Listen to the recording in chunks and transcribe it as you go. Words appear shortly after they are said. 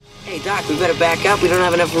Hey, Doc, we better back up. We don't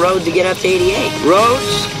have enough road to get up to 88.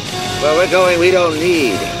 Roads? Well, we're going. We don't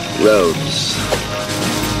need roads.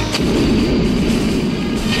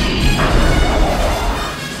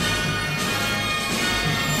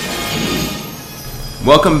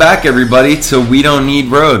 Welcome back, everybody, to We Don't Need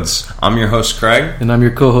Roads. I'm your host, Craig. And I'm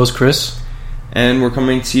your co-host, Chris. And we're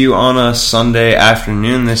coming to you on a Sunday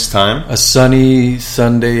afternoon this time. A sunny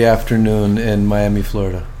Sunday afternoon in Miami,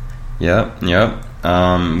 Florida. Yep.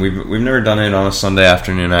 We've never done it on a Sunday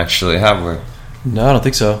afternoon, actually, have we? No, I don't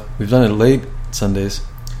think so. We've done it late Sundays.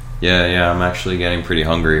 Yeah, I'm actually getting pretty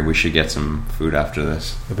hungry. We should get some food after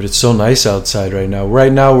this. Yeah, but it's so nice outside right now.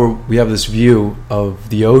 Right now, we have this view of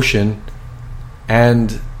the ocean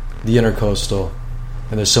and the intercoastal.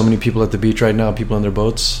 And there's so many people at the beach right now, people in their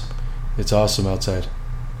boats. It's awesome outside.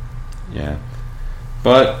 Yeah.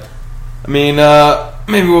 But, I mean,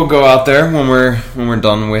 maybe we'll go out there when we're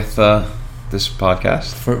done with this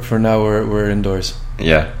podcast. For now, we're indoors.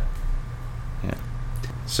 Yeah.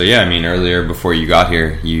 So, yeah, I mean, earlier before you got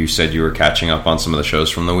here, you said you were catching up on some of the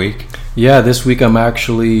shows from the week. Yeah, this week I'm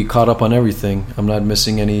actually caught up on everything. I'm not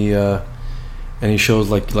missing any shows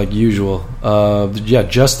like usual.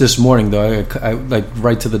 Just this morning, though, I like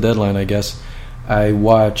right to the deadline, I guess, I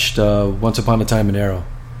watched Once Upon a Time in Arrow,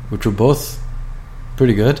 which were both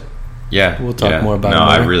pretty good. Yeah. We'll talk more about it. No,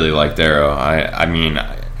 I really liked Arrow. I mean,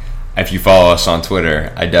 if you follow us on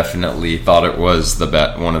Twitter, I definitely thought it was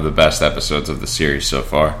one of the best episodes of the series so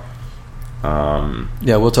far.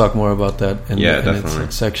 Yeah, we'll talk more about that in definitely.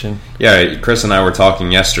 its section. Yeah, Chris and I were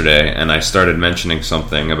talking yesterday, and I started mentioning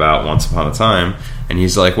something about Once Upon a Time, and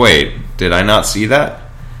he's like, wait, did I not see that?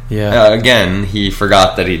 Yeah. Again, he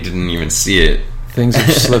forgot that he didn't even see it. Things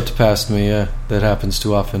have slipped past me, yeah. That happens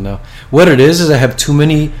too often now. What it is I have too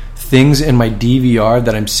many things in my DVR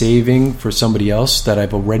that I'm saving for somebody else that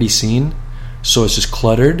I've already seen, so it's just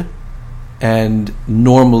cluttered, and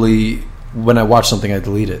normally when I watch something I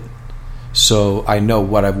delete it. So I know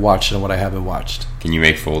what I've watched and what I haven't watched. Can you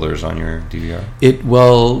make folders on your DVR?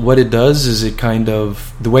 What it does is it kind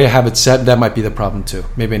of, the way I have it set, that might be the problem too.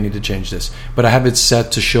 Maybe I need to change this. But I have it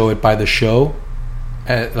set to show it by the show,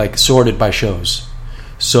 like sorted by shows.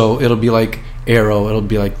 So it'll be like Arrow,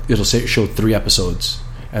 it'll say show 3 episodes,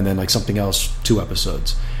 and then like something else 2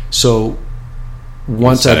 episodes. So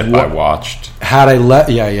once I watched, had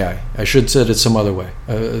I I should set it some other way.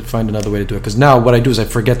 Find another way to do it, because now what I do is I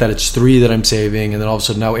forget that it's 3 that I'm saving, and then all of a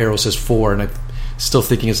sudden now Arrow says 4, and I'm still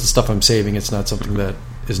thinking it's the stuff I'm saving. It's not something that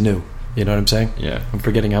is new. You know what I'm saying? Yeah. I'm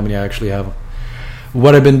forgetting how many I actually have.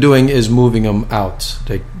 What I've been doing is moving them out,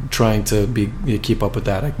 like trying to keep up with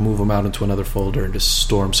that. Like move them out into another folder and just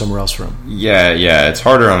store them somewhere else for them. Yeah, it's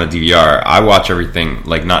harder on a DVR. I watch everything,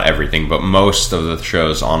 like not everything, but most of the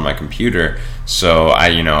shows on my computer. So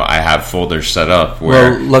I have folders set up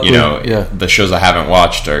where luckily, the shows I haven't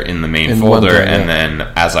watched are in the main folder, and then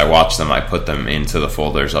as I watch them, I put them into the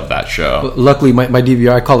folders of that show. But luckily, my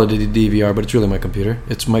DVR, I call it a DVR, but it's really my computer.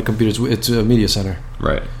 It's my computer. It's a media center.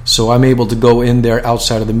 Right. So I'm able to go in there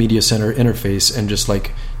outside of the media center interface and just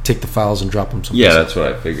like take the files and drop them someplace. Yeah, that's what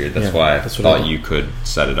I figured. That's why I thought you could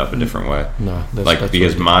set it up a different way. No,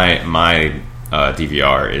 because my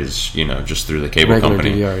DVR is just through the cable regular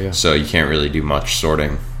company, DVR, yeah. So you can't really do much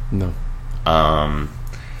sorting. No.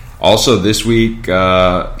 Also this week,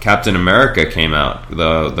 Captain America came out,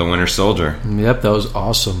 the Winter Soldier. Yep, that was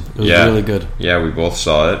awesome. It was really good. Yeah, we both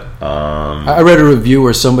saw it. I read a review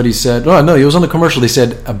where somebody said, no, it was on the commercial. They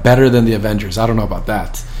said better than the Avengers. I don't know about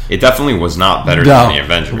that. It definitely was not better than the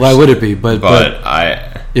Avengers. Why would it be? But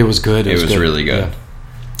it was good. It was really good. Yeah.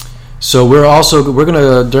 So we're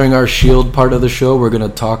gonna, during our Shield part of the show, we're gonna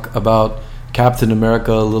talk about Captain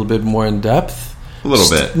America a little bit more in depth. A little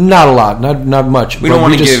bit, not a lot, not much. We don't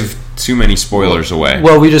want to give too many spoilers away.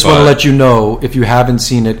 Well, we just want to let you know, if you haven't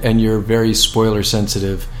seen it and you're very spoiler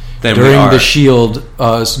sensitive, then during the Shield,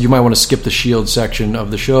 you might want to skip the Shield section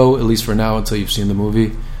of the show, at least for now, until you've seen the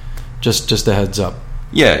movie. Just a heads up.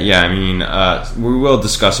 Yeah. I mean, we will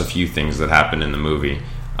discuss a few things that happen in the movie.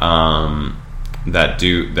 That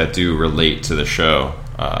do relate to the show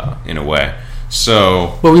in a way.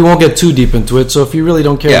 So, but we won't get too deep into it. So if you really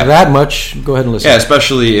don't care that much, go ahead and listen. Yeah,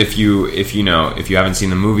 especially if you haven't seen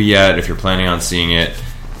the movie yet, if you're planning on seeing it.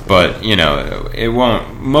 But it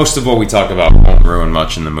won't. Most of what we talk about won't ruin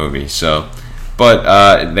much in the movie. So,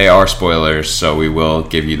 but they are spoilers, so we will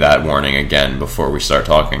give you that warning again before we start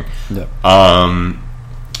talking. Yeah.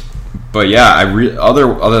 But yeah,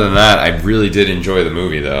 other than that, I really did enjoy the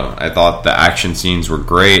movie. Though I thought the action scenes were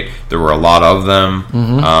great. There were a lot of them.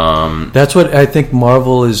 That's what I think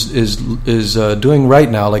Marvel is doing right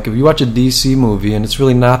now. Like if you watch a DC movie and it's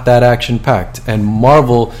really not that action packed, and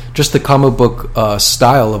Marvel, just the comic book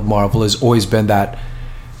style of Marvel has always been that,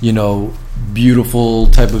 beautiful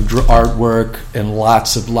type of artwork and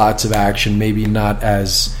lots of action. Maybe not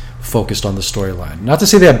as focused on the storyline. Not to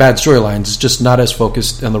say they have bad storylines, it's just not as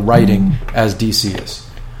focused on the writing as DC is.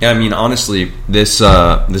 Yeah, I mean, honestly, this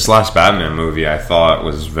last Batman movie I thought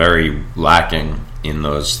was very lacking in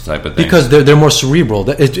those type of things. Because they're more cerebral.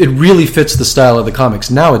 It really fits the style of the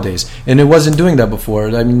comics nowadays, and it wasn't doing that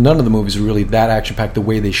before. I mean, none of the movies are really that action-packed the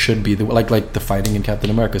way they should be, like the fighting in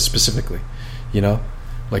Captain America specifically,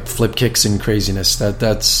 like flip kicks and craziness.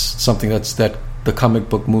 That's something that the comic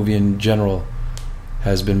book movie in general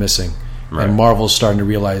has been missing. Right. And Marvel's starting to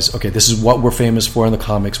realize, okay, this is what we're famous for in the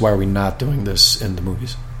comics. Why are we not doing this in the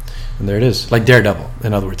movies? And there it is. Like Daredevil,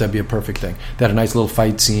 in other words. That'd be a perfect thing. They had a nice little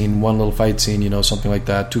fight scene, one little fight scene, something like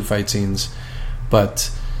that, 2 fight scenes. But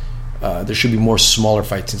there should be more smaller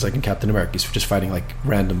fight scenes, like in Captain America. He's just fighting like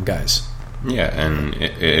random guys. Yeah, and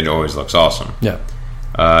it always looks awesome. Yeah.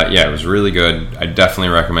 It was really good. I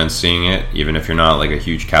definitely recommend seeing it, even if you're not like a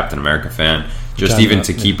huge Captain America fan. Just even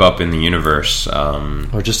to keep up in the universe,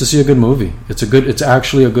 or just to see a good movie. It's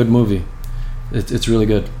actually a good movie. It's really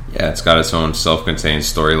good. Yeah, it's got its own self-contained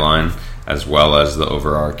storyline as well as the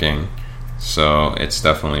overarching. So it's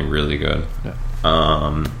definitely really good. Yeah.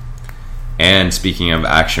 And speaking of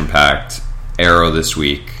action-packed, Arrow this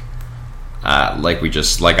week. Like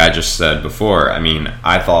I just said before, I mean,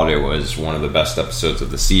 I thought it was one of the best episodes of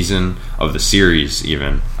the season, of the series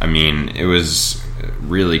even. I mean, it was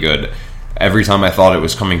really good. Every time I thought it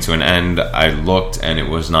was coming to an end, I looked and it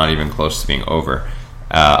was not even close to being over.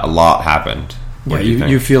 A lot happened. What do you think?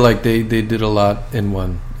 You feel like they did a lot in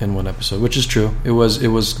one episode, which is true. It was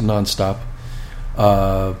nonstop.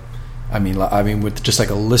 I mean, with just like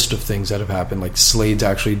a list of things that have happened, like Slade's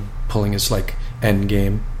actually pulling his like end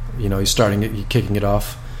game. He's starting it, kicking it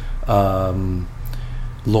off. Laurel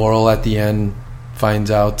at the end finds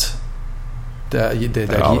out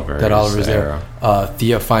that Oliver's there.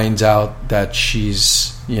 Thea finds out that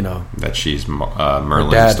she's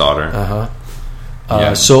Merlin's daughter.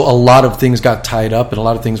 So a lot of things got tied up, and a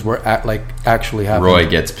lot of things were actually happening. Roy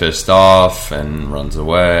gets pissed off and runs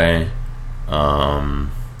away.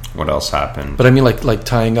 What else happened? But I mean, like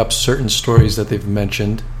tying up certain stories that they've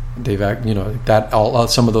mentioned.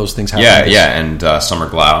 Some of those things happened. Yeah, and Summer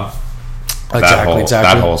Glau. Exactly.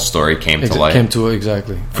 That whole story came to light.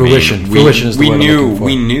 Fruition. Fruition is the word I'm looking for.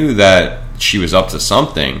 We knew that she was up to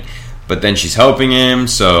something, but then she's helping him,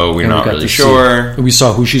 so we're not really sure. We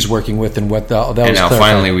saw who she's working with and what that was. And now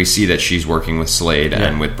finally we see that she's working with Slade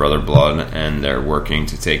and with Brother Blood, and they're working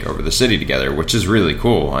to take over the city together, which is really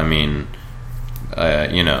cool. I mean,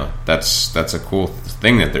 that's a cool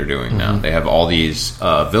thing that they're doing now. They have all these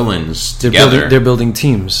villains together. They're building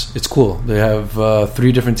teams. It's cool. They have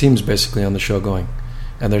 3 different teams basically on the show going,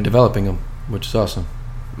 and they're developing them, which is awesome.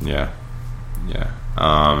 Yeah.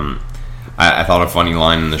 I thought a funny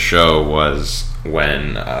line in the show was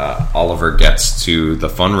when Oliver gets to the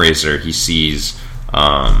fundraiser. He sees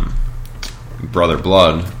Brother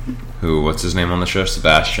Blood, what's his name on the show?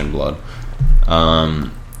 Sebastian Blood.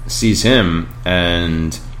 Sees him,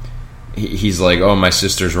 and he's like, oh, my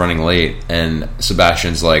sister's running late, and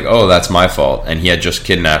Sebastian's like, oh, that's my fault, and he had just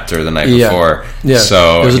kidnapped her the night before.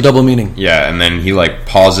 So there's a double meaning. And then he like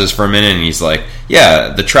pauses for a minute, and he's like, yeah,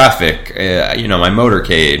 the traffic, my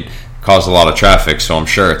motorcade caused a lot of traffic, so I'm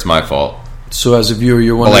sure it's my fault. So as a viewer,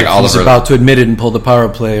 you're wondering if he's about to admit it and pull the power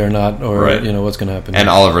play or not, or what's going to happen. And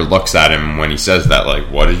Oliver looks at him when he says that,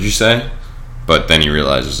 like, what did you say? But then he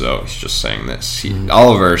realizes, he's just saying this.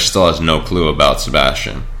 Oliver still has no clue about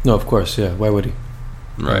Sebastian. No, of course, yeah. Why would he?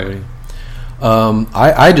 Right.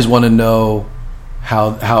 I just want to know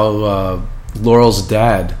how Laurel's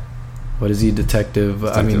dad. What is he, detective?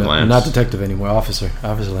 Lance. Not detective anymore. Officer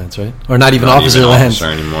Lance, right? Or not even Officer Lance.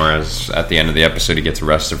 Officer anymore. As at the end of the episode, he gets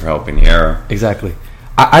arrested for helping the Arrow. Exactly.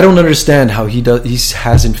 I don't understand how he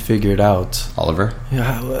hasn't figured out Oliver. Yeah,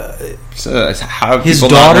 how his people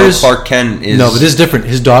daughter's not know Clark Kent is. No, but this is different.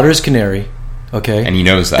 His daughter is Canary. Okay, and he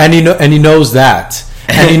knows that. And he knows that.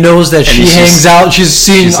 And he knows that she hangs out. She's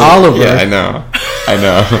seeing Oliver. Yeah, I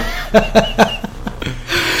know.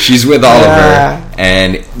 She's with Oliver,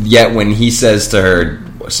 and yet when he says to her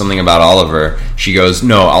something about Oliver, she goes,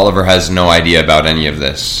 "No, Oliver has no idea about any of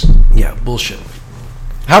this." Yeah, bullshit.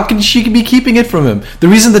 How can she be keeping it from him? The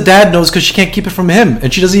reason the dad knows because she can't keep it from him,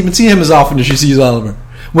 and she doesn't even see him as often as she sees Oliver.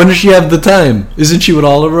 When does she have the time? Isn't she with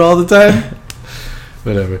Oliver all the time?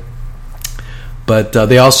 Whatever. But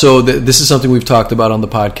they also, this is something we've talked about on the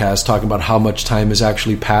podcast, talking about how much time has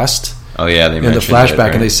actually passed. Oh yeah, they mentioned in the flashback,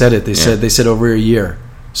 right? And they said it. They said over a year.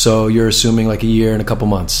 So you're assuming like a year and a couple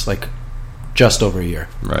months, like just over a year.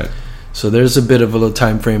 Right. So there's a bit of a little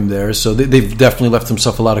time frame there. So they've definitely left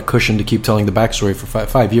themselves a lot of cushion to keep telling the backstory for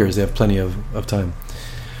 5 years. They have plenty of time,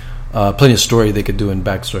 plenty of story they could do in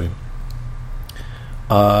backstory.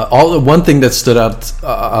 One thing that stood out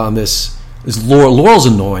on this is Laurel. Laurel's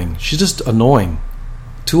annoying. She's just annoying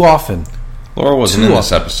too often. Laurel wasn't in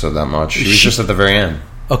this episode that much. She was just at the very end.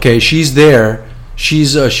 Okay, she's there.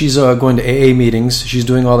 She's going to AA meetings. She's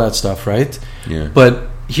doing all that stuff, right? Yeah. But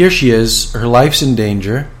here she is. Her life's in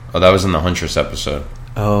danger. Oh, that was in the Huntress episode.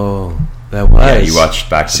 Oh, that was. Yeah, you watched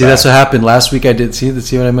back to back. See, that's what happened last week. I did see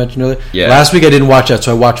what I mentioned earlier. Yeah. Last week I didn't watch that,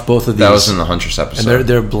 so I watched both of these. That was in the Huntress episode. And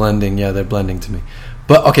they're blending. Yeah, they're blending to me.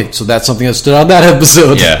 But okay, so that's something that stood on that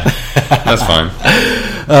episode. Yeah, that's fine.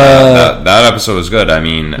 That episode was good. I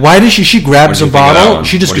mean, why did she grabs a bottle?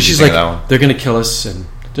 She's like, they're gonna kill us, and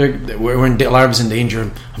lives in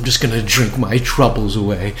danger. I'm just gonna drink my troubles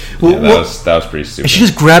away. Yeah, that was pretty stupid. And she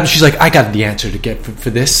just grabs. She's like, I got the answer to get for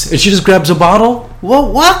this, and she just grabs a bottle.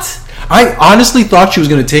 Whoa, what? I honestly thought she was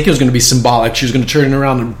gonna take it. It was gonna be symbolic. She was gonna turn it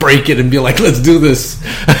around and break it and be like, let's do this.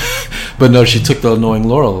 But no, she took the annoying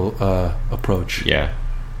Laurel approach. Yeah.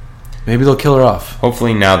 Maybe they'll kill her off.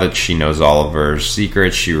 Hopefully now that she knows Oliver's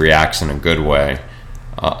secret, she reacts in a good way,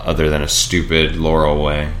 other than a stupid Laurel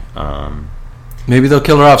way. Maybe they'll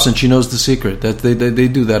kill her off since she knows the secret. That they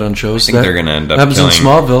do that on shows. I think they're going to end up happens killing... in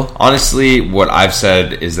Smallville. Honestly, what I've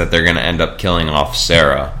said is that they're going to end up killing off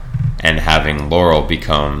Sarah and having Laurel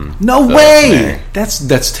become... No way! Canary.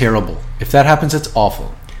 That's terrible. If that happens, that's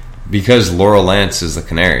awful. Because Laurel Lance is the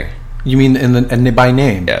canary. You mean by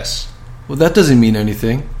name? Yes. Well, that doesn't mean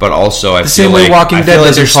anything. But also, I feel like Walking Dead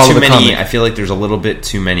doesn't follow the comic. I feel like there's a little bit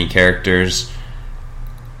too many characters.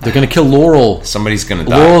 They're gonna kill Laurel. Somebody's gonna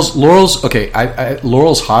die. Laurel's okay.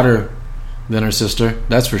 Laurel's hotter than her sister.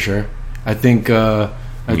 That's for sure. I think.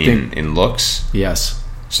 In looks? Yes.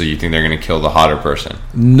 So you think they're gonna kill the hotter person?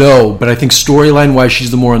 No, but I think storyline wise,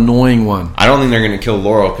 she's the more annoying one. I don't think they're gonna kill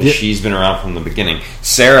Laurel because she's been around from the beginning.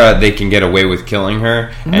 Sarah, they can get away with killing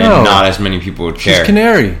her, and not as many people would care. She's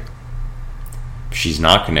Canary. She's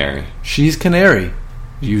not Canary. She's Canary.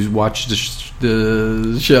 You watch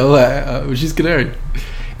the show. She's Canary.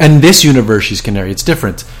 And this universe, she's Canary. It's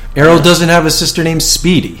different. Arrow doesn't have a sister named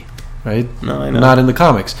Speedy, right? No, I know. Not in the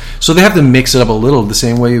comics. So they have to mix it up a little, the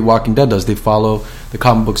same way Walking Dead does. They follow the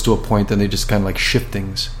comic books to a point, and they just kind of like shift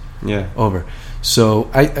things over. So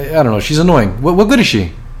I don't know. She's annoying. What good is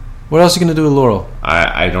she? What else are you going to do with Laurel?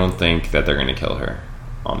 I don't think that they're going to kill her.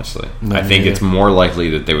 Honestly, no, I think it's more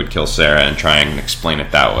likely that they would kill Sarah and try and explain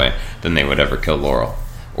it that way than they would ever kill Laurel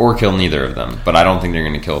or kill neither of them. But I don't think they're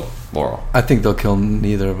going to kill Laurel. I think they'll kill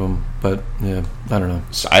neither of them. But yeah, I don't know.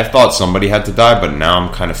 So I thought somebody had to die, but now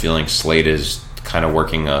I'm kind of feeling Slade is kind of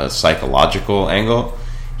working a psychological angle.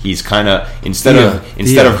 He's kind of instead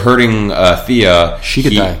of hurting Thea, she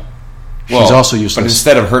could die. Well, she's also useless. But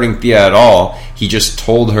instead of hurting Thea at all, he just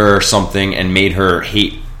told her something and made her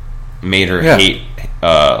hate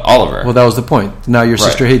Oliver. Well, that was the point. Now your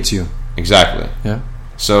sister hates you. Exactly. Yeah.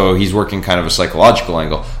 So he's working kind of a psychological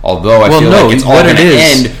angle. Although I feel like it's all going to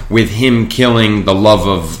end with him killing the love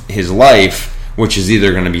of his life, which is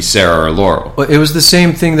either going to be Sarah or Laurel. Well, it was the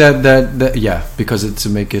same thing that because it's to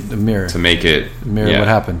make it a mirror. To make it mirror what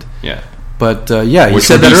happened. Yeah. But he which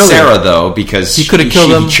said that earlier. Sarah though, because he could have killed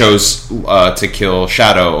them. He chose to kill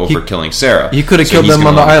Shadow over killing Sarah. He could have killed them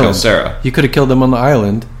on the island. He could have killed them on the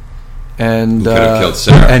island. And could have killed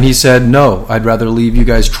Sarah. And he said, "No, I'd rather leave you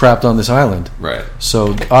guys trapped on this island." Right.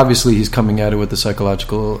 So obviously he's coming at it with the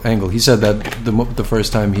psychological angle. He said that the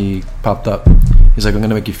first time he popped up, he's like, "I'm going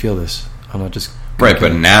to make you feel this. I'm not just." Right,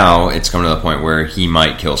 but now it's come to the point where he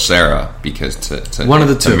might kill Sarah because to one of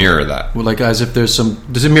the two to mirror that. Well, like as if there's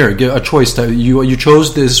a mirror. Give a choice. You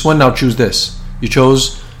chose this one. Now choose this. You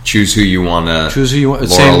chose. Choose who you want to. Choose who you want.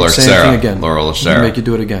 Laurel or same Sarah. Thing again. Laurel or Sarah. Make you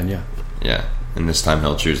do it again. Yeah. Yeah, and this time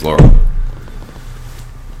he'll choose Laurel.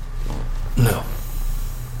 No.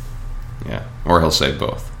 Yeah, or he'll say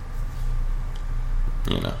both.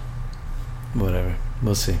 You know. Whatever.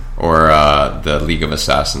 We'll see. Or the League of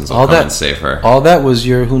Assassins will come and save her. All that was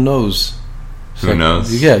your who knows. Who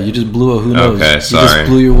knows? Yeah, you just blew a who knows. Okay, sorry. You just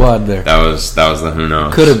blew your wad there. That was the who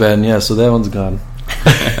knows. Could have been, yeah, so that one's gone.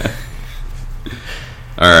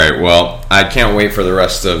 Alright, well, I can't wait for the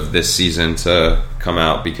rest of this season to come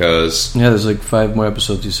out because... Yeah, there's like 5 more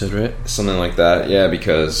episodes you said, right? Something like that, yeah,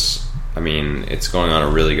 because, I mean, it's going on a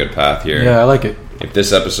really good path here. Yeah, I like it. if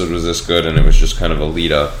this episode was this good and it was just kind of a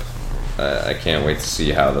lead up, I can't wait to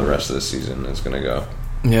see how the rest of the season is going to go.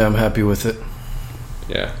 Yeah, I'm happy with it.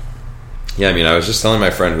 Yeah. Yeah, I mean, I was just telling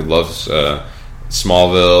my friend who loves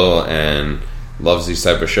Smallville and loves these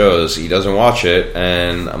type of shows, he doesn't watch it,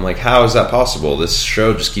 and I'm like, how is that possible? This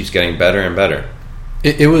show just keeps getting better and better.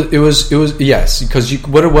 It was yes, because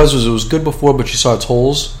what it was good before, but you saw its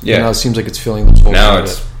holes. Yeah. And now it seems like it's filling those holes. Now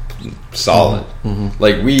it's solid. Mm-hmm.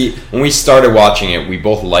 Like when we started watching it, we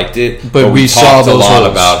both liked it, but we talked a lot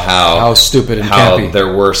about how stupid and how campy.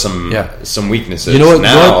 There were some weaknesses. You know what?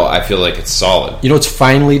 Now I feel like it's solid. You know, it's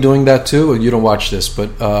finally doing that too. You don't watch this, but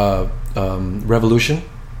Revolution.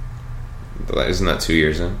 Isn't that 2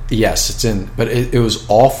 years in? Yes, it's in. But it was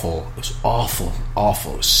awful. It was awful.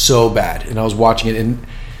 It was so bad. And I was watching it. And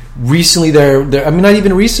recently, I mean, not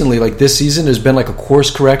even recently. Like this season, there's been like a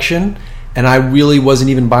course correction. And I really wasn't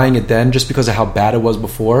even buying it then just because of how bad it was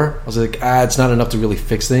before. I was like, it's not enough to really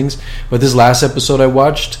fix things. But this last episode I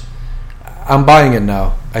watched, I'm buying it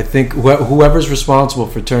now. I think whoever's responsible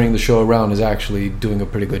for turning the show around is actually doing a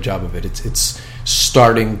pretty good job of it. It's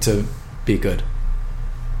starting to be good.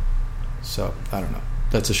 So, I don't know.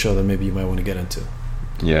 That's a show that maybe you might want to get into.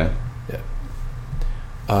 Yeah. Yeah.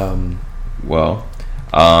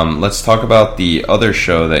 Let's talk about the other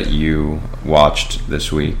show that you watched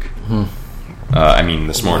this week.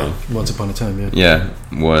 This morning. Once Upon a Time, yeah. Yeah,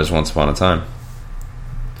 was Once Upon a Time.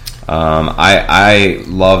 I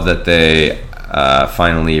love that they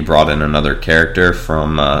finally brought in another character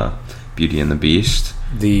from Beauty and the Beast.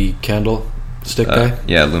 The candlestick guy?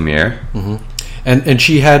 Yeah, Lumiere. Mm-hmm. And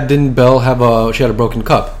didn't Belle have a broken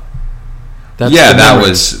cup? That's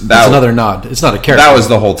another nod. It's not a character. That was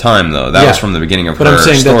the whole time though. That was from the beginning of her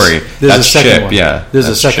story. There's a second Chip, one. Yeah. There's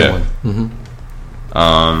a second one. Mm-hmm.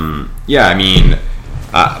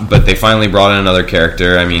 But they finally brought in another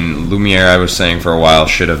character. I mean, Lumiere, I was saying for a while,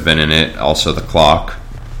 should have been in it. Also the clock.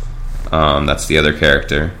 That's the other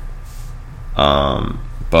character.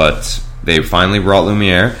 But they finally brought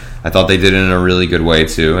Lumiere. I thought they did it in a really good way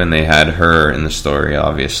too, and they had her in the story,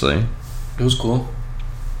 obviously. It was cool.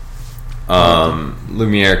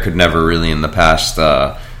 Lumiere could never really in the past...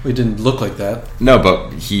 He didn't look like that. No,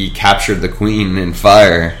 but he captured the queen in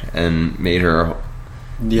fire and made her...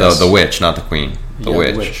 Yes. The witch, not the queen. The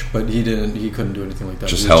witch. But he couldn't do anything like that.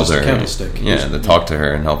 Just held her. A candlestick. They talked to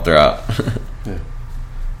her and helped her out. Yeah.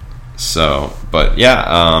 So, but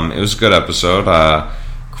yeah, it was a good episode.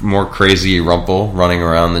 More crazy Rumpel running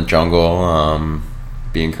around the jungle,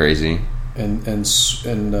 being crazy. And because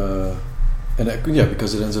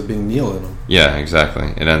it ends up being Neil in them. Yeah,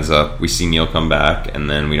 exactly. It ends up, we see Neil come back, and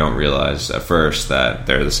then we don't realize at first that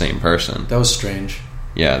they're the same person. That was strange.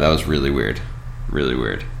 Yeah, that was really weird. Really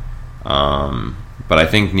weird. But I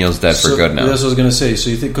think Neil's dead for good now. That's what I was going to say. So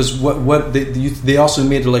you think, because what they also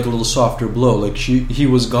made it like a little softer blow. Like he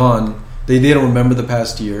was gone. They don't remember the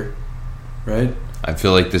past year, right? I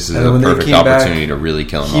feel like this is a perfect opportunity to really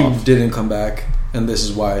kill him off. He didn't come back, and this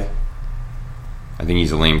is why. I think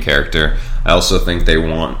he's a lame character. I also think they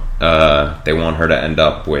want her to end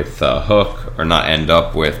up with Hook, or not end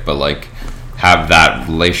up with, but like have that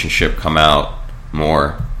relationship come out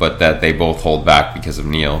more, but that they both hold back because of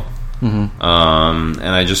Neil. Mm-hmm.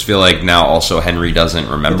 And I just feel like now also Henry doesn't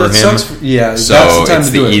remember him. So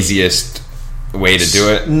it's the easiest way to do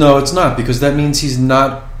it. No, it's not, because that means he's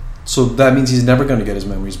not. So that means he's never going to get his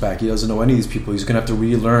memories back. He doesn't know any of these people. He's going to have to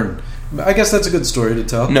relearn. I guess that's a good story to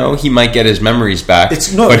tell. No, he might get his memories back,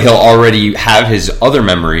 but he'll already have his other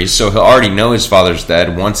memories, so he'll already know his father's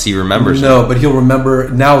dead once he remembers. No, but he'll remember.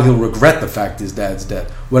 Now he'll regret the fact his dad's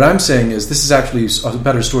dead. What I'm saying is, this is actually a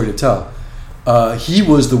better story to tell. He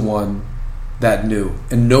was the one that knew,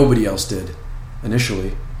 and nobody else did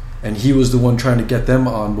initially, and he was the one trying to get them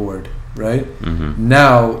on board. Right? Mm-hmm.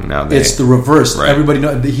 Now it's the reverse. Right. Everybody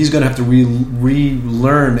knows he's going to have to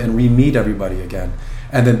relearn and re-meet everybody again,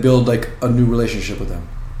 and then build like a new relationship with them.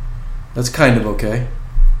 That's kind of okay.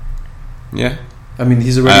 Yeah. I mean,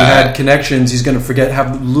 he's already had connections. He's going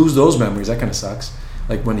to lose those memories. That kind of sucks.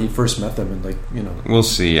 Like when he first met them, and We'll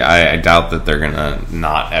see. I doubt that they're going to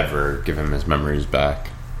not ever give him his memories back.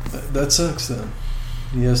 That sucks. Then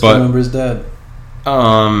he has to remember his dad.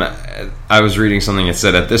 I was reading something that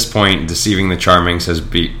said at this point, deceiving the Charmings has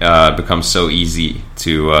become so easy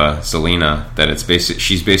to Selena that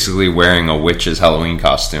she's basically wearing a witch's Halloween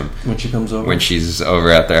costume when she comes over. When she's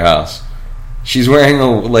over at their house, she's wearing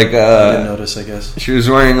I didn't notice. I guess she was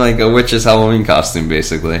wearing like a witch's Halloween costume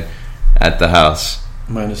basically at the house,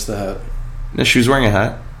 minus the hat. No, she was wearing a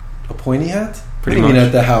hat, a pointy hat. Pretty much. What do you mean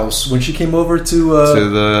at the house when she came over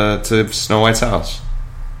to Snow White's house?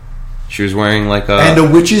 She was wearing like a... And a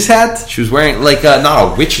witch's hat? She was wearing like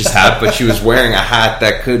not a witch's hat, but she was wearing a hat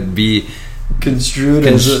that could be... Construed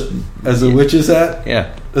as a witch's hat?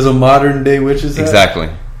 Yeah. As a modern day witch's hat? Exactly.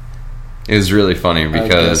 It was really funny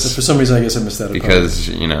because... For some reason, I guess I missed that. Because,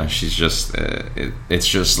 you know, she's just... it's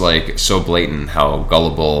just like so blatant how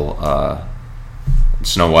gullible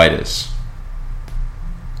Snow White is.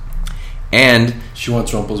 And... She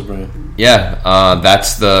wants Rumpel's brain. Yeah,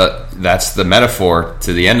 that's the metaphor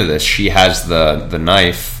to the end of this. She has the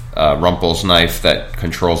knife, Rumpel's knife, that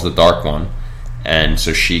controls the Dark One, and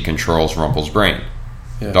so she controls Rumpel's brain,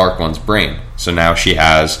 Dark One's brain. So now she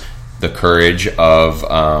has the courage of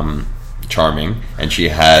Charming, and she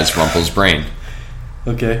has Rumpel's brain.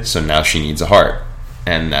 Okay. So now she needs a heart,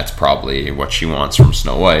 and that's probably what she wants from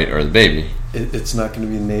Snow White or the baby. It's not going to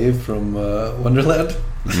be Knave from Wonderland?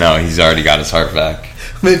 No, he's already got his heart back.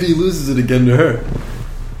 Maybe he loses it again to her.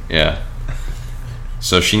 Yeah.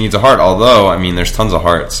 So she needs a heart. Although, I mean, there's tons of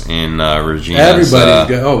hearts in Regina's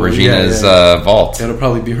vault. It'll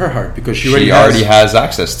probably be her heart because she already has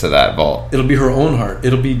access to that vault. It'll be her own heart.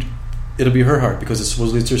 It'll be her heart because it's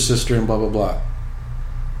supposedly it's her sister and blah blah blah.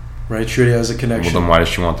 Right? She already has a connection. Well, then why does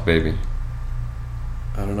she want the baby?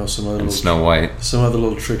 I don't know, some other little Snow White. Some other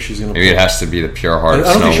little trick she's gonna. Maybe it has to be the pure heart of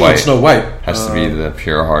Snow White. I don't think she wants Snow White. Has to be the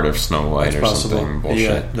pure heart of Snow White or possible. Something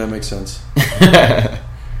bullshit. Yeah, that makes sense.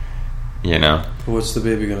 You know. But what's the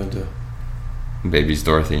baby gonna do? Baby's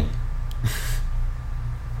Dorothy.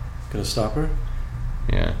 Gonna stop her?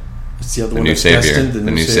 Yeah. It's the other the one new that's savior. destined.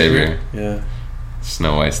 The new savior. Yeah.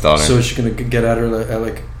 Snow White's daughter. So she's gonna get at her at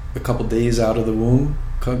like a couple days out of the womb.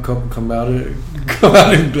 Come out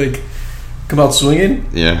and like come out swinging.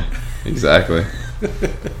 Yeah. Exactly.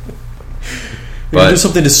 But do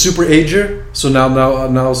something to super age her. So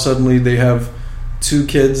now suddenly they have 2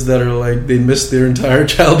 kids that are like they missed their entire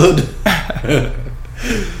childhood.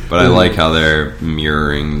 But I like how they're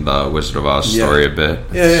mirroring the Wizard of Oz story a bit.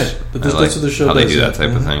 Yeah. But that's what the show how does. They do that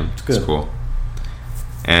type of thing. It's cool.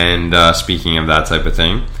 And speaking of that type of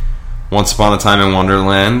thing, Once Upon a Time in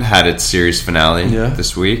Wonderland had its series finale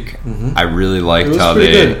this week. Mm-hmm. I really liked how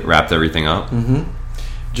they wrapped everything up. Mm-hmm.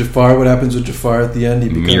 Jafar, what happens with Jafar at the end? He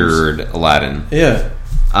becomes... mirrored Aladdin. Yeah.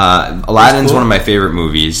 Aladdin's cool. One of my favorite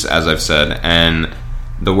movies, as I've said, and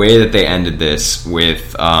the way that they ended this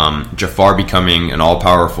with Jafar becoming an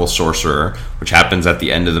all-powerful sorcerer, which happens at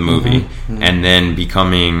the end of the movie, and then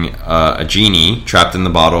becoming a genie trapped in the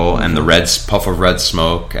bottle, and the puff of red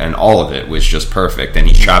smoke, and all of it was just perfect. And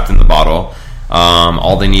he's trapped in the bottle.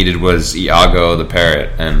 All they needed was Iago the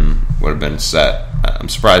parrot, and would have been set. I'm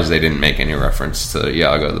surprised they didn't make any reference to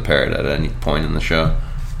Iago the parrot at any point in the show.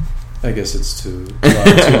 I guess it's too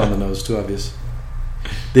on the nose, too obvious.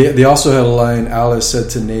 They also had a line. Alice said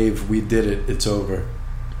to Knave, "We did it. It's over."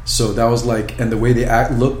 So that was like, and the way they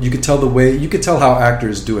look, you could tell how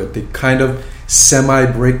actors do it. They kind of semi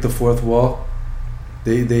break the fourth wall.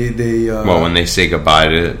 They when they say goodbye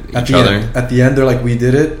to each other at the end, they're like, "We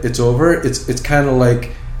did it. It's over." It's kind of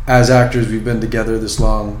like, as actors, we've been together this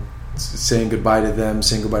long, saying goodbye to them,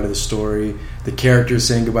 saying goodbye to the story, the characters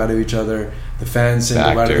saying goodbye to each other, the fans saying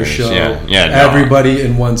goodbye to the show. Everybody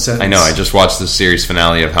in one sentence. I know. I just watched the series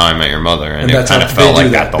finale of How I Met Your Mother, and it kind of felt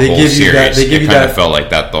like that the whole series. It kind of felt like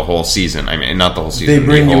that the whole season. I mean, not the whole season. They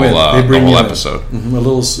bring you in. They bring the whole you episode. Mm-hmm. A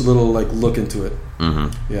little like look into it.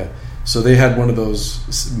 Mm-hmm. Yeah. So they had one of those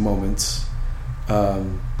moments.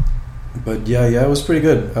 But yeah, it was pretty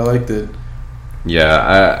good. I liked it. Yeah,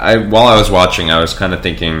 I while I was watching, I was kind of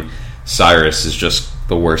thinking Cyrus is just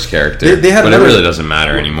the worst character. But it really doesn't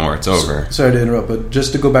matter anymore. It's over. Sorry to interrupt, but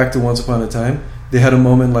just to go back to Once Upon a Time, they had a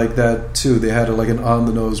moment like that too. They had like an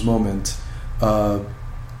on-the-nose moment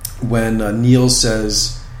when Neil's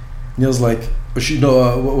like,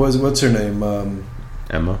 what's her name?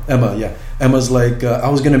 Emma. Yeah. Emma's like, I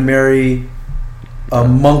was going to marry a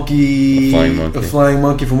flying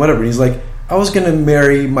monkey from whatever. And he's like, I was going to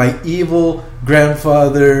marry my evil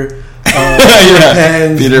grandfather,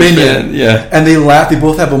 Peter Pan. Yeah. And they laugh. They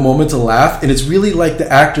both have a moment to laugh, and it's really like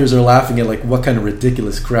the actors are laughing at like, what kind of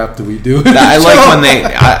ridiculous crap do we do? I like when they.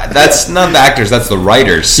 That's not the actors. That's the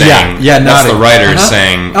writers saying. That's the writers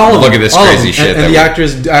saying, "Look at this crazy shit." And the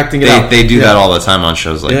actors acting it out. They do that all the time on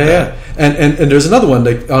shows like that. Yeah. And there's another one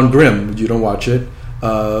like on Grimm. You don't watch it.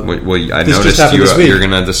 I noticed you're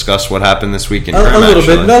going to discuss what happened this week in Grimm. A little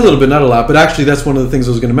bit, not a lot. But actually, that's one of the things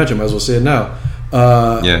I was going to mention. Might as well say it now.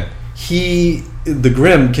 The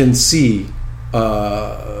Grimm can see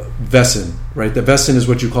Vessin, right? The Vessin is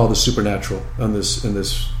what you call the supernatural in this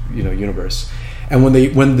universe. And when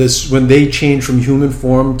they change from human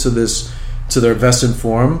form to their Vessin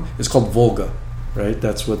form, it's called Volga, right?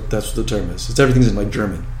 That's what the term is. Everything's in like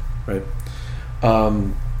German. right?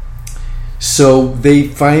 So they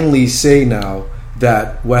finally say now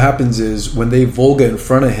that what happens is when they Volga in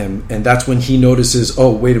front of him, and that's when he notices,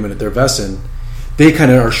 oh, wait a minute, they're Vessin. They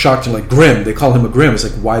kind of are shocked and like Grimm. They call him a Grimm. It's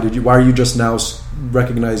like, why are you just now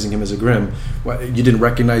recognizing him as a Grimm? You didn't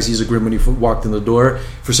recognize he's a Grimm when you walked in the door.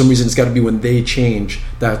 For some reason, it's got to be when they change.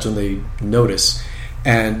 That's when they notice.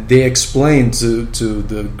 And they explain to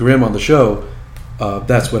the Grimm on the show.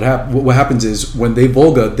 That's what happens. What happens is when they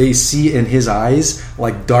Volga, they see in his eyes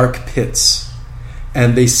like dark pits,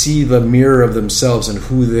 and they see the mirror of themselves and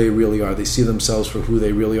who they really are. They see themselves for who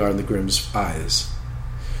they really are in the Grimm's eyes.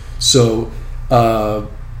 So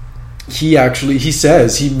he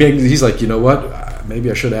says he's like, you know what? Maybe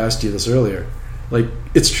I should have asked you this earlier. Like,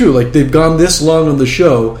 it's true. Like, they've gone this long on the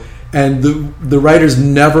show, and the writers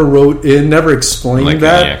never explained like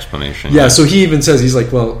that. Any explanation. Yeah, so he even says, he's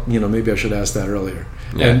like, well, maybe I should have asked that earlier.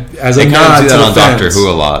 Yeah. And as they a nod do to that the on fans, Doctor Who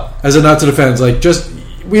a lot. As a nod to the fans, like, just,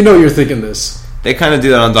 we know you're thinking this. They kind of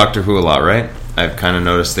do that on Doctor Who a lot, right? I've kind of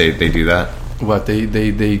noticed they do that. What,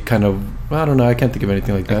 they kind of, I don't know, I can't think of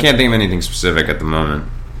anything like that. I can't think of anything specific at the moment.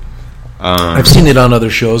 I've seen it on other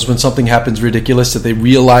shows when something happens ridiculous that they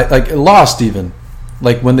realize, like Lost even.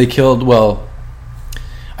 Like when they killed, well,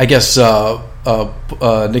 I guess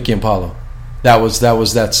Nikki and Paulo. That was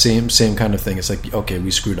that same kind of thing. It's like, okay,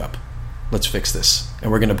 we screwed up. Let's fix this.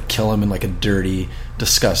 And we're going to kill him in like a dirty,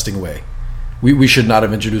 disgusting way. We should not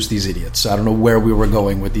have introduced these idiots. I don't know where we were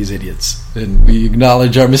going with these idiots. And we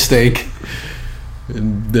acknowledge our mistake.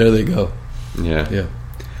 And there they go. Yeah.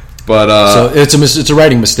 But so it's a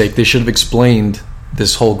writing mistake. They should have explained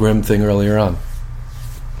this whole Grimm thing earlier on.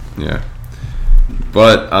 Yeah.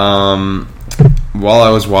 But while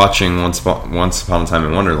I was watching Once Upon a Time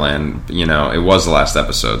in Wonderland, it was the last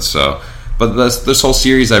episode. So, but this whole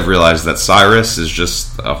series, I've realized that Cyrus is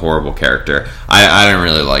just a horrible character. I don't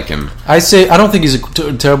really like him. I don't think he's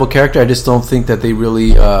a terrible character. I just don't think that they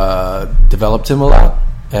really developed him a lot.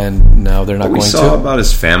 And now they're not going to. We saw about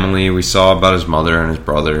his family. We saw about his mother and his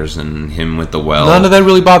brothers and him with the well. None of that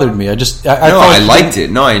really bothered me. I liked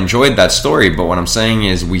it. No, I enjoyed that story. But what I'm saying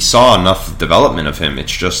is we saw enough development of him.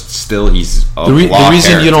 It's just still he's a the reason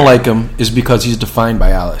character. You don't like him is because he's defined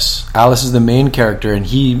by Alice. Alice is the main character, and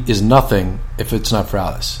he is nothing if it's not for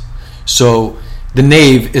Alice. So the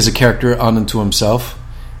knave is a character unto himself.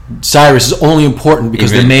 Cyrus is only important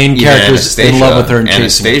because the main character is in love with her and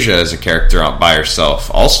chasing her. Anastasia is a character by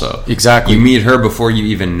herself also. Exactly. You meet her before you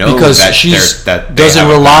even know because that she doesn't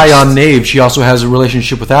rely on Knave. She also has a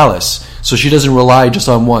relationship with Alice. So she doesn't rely just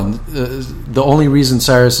on one. The only reason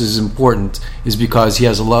Cyrus is important is because he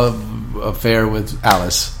has a love affair with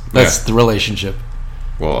Alice. That's the relationship.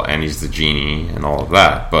 Well, and he's the genie and all of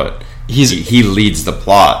that, but he leads the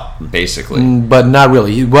plot, basically. But not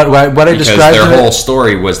really. What I described... Because their whole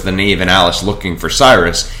story was the Knave and Alice looking for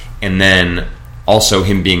Cyrus, and then also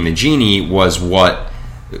him being the genie was what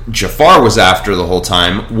Jafar was after the whole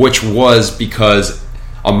time, which was because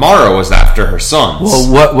Amara was after her sons.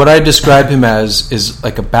 Well, what I describe him as is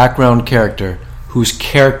like a background character whose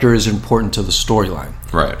character is important to the storyline.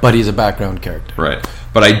 Right. But he's a background character. Right.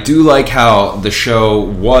 But I do like how the show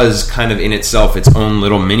was kind of in itself its own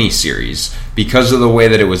little mini-series because of the way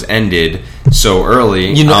that it was ended so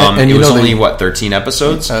early. It was only, 13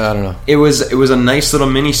 episodes? I don't know. It was a nice little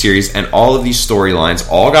mini-series, and all of these storylines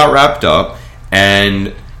all got wrapped up,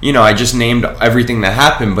 and, I just named everything that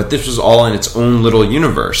happened, but this was all in its own little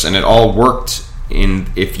universe, and it all worked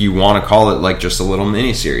in, if you want to call it like just a little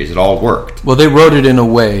mini-series, it all worked. Well, they wrote it in a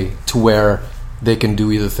way to where they can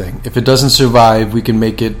do either thing. If it doesn't survive, we can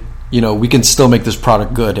make it, we can still make this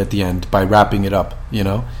product good at the end by wrapping it up,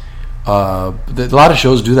 A lot of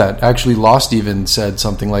shows do that. Actually, Lost even said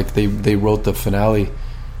something like they wrote the finale.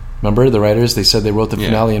 Remember, the writers? They said they wrote the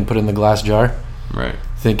finale and put it in the glass jar. Right.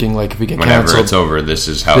 Thinking, like, if we get whenever canceled... it's over, this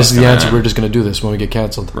is how this it's is the answer. end. We're just going to do this when we get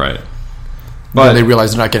canceled. Right. But then they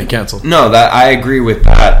realize they're not getting canceled. No, that I agree with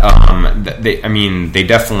that. They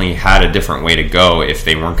definitely had a different way to go if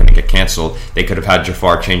they weren't going to get canceled. They could have had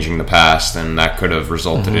Jafar changing the past, and that could have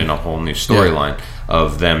resulted in a whole new storyline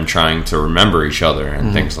of them trying to remember each other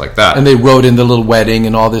and things like that. And they wrote in the little wedding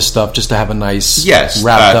and all this stuff just to have a nice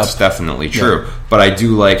wrapped that's definitely true. Yeah. But I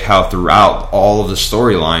do like how throughout all of the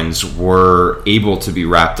storylines were able to be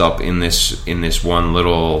wrapped up in this one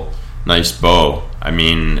little nice bow. I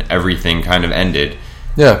mean, everything kind of ended.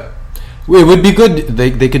 Yeah. It would be good.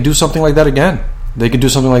 They could do something like that again. They could do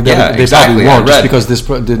something like that. Yeah, they exactly. Probably won't, just because this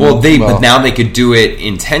didn't... But now they could do it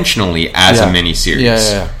intentionally as a mini-series.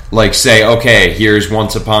 Yeah. like say, okay, here's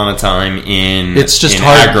Once Upon a Time in it's just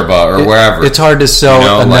hard, Agrabah or wherever. It's hard to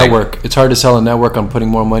sell network. It's hard to sell a network on putting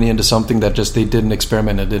more money into something that just they didn't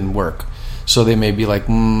experiment and it didn't work. So they may be like,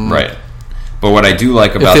 right. But what I do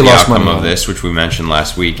like about the outcome of this, which we mentioned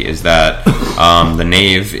last week, is that the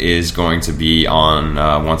Knave is going to be on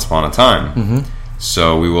Once Upon a Time. Mm-hmm.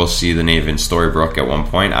 So we will see the Knave in Storybrooke at one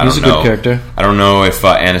point. He's a good character. I don't know if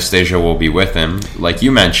Anastasia will be with him. Like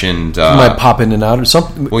you mentioned... he might pop in and out or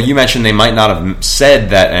something. Well, you mentioned they might not have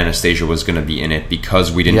said that Anastasia was going to be in it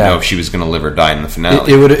because we didn't know if she was going to live or die in the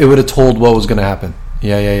finale. It would have told what was going to happen.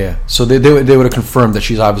 Yeah. So they would have confirmed that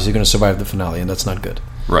she's obviously going to survive the finale, and that's not good.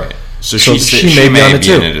 Right. So she may be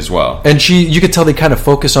in it as well. And you could tell they kind of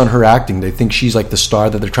focus on her acting. They think she's like the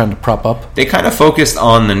star that they're trying to prop up. They kind of focused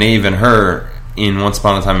on the Knave and her in Once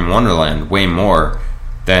Upon a Time in Wonderland way more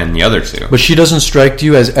than the other two. But she doesn't strike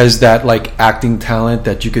you as that like acting talent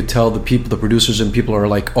that you could tell the people, and people are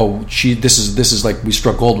like, oh, this is like we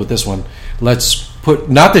struck gold with this one. Let's put,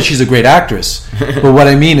 not that she's a great actress, but what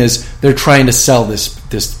I mean is they're trying to sell this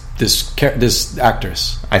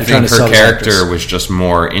actress. I think her character was just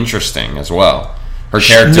more interesting as well. Her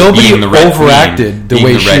character being the Red overacted Queen, the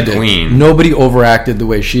way she did. Queen. Nobody overacted the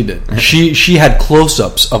way she did. She had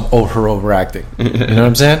close-ups of her overacting. You know what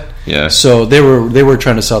I'm saying? Yeah. So they were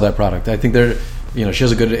trying to sell that product. I think she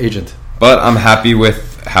has a good agent. But I'm happy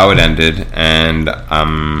with how it ended, and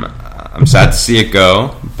I'm sad to see it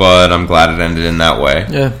go, but I'm glad it ended in that way.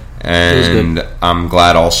 Yeah. And I'm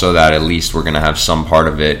glad also that at least we're going to have some part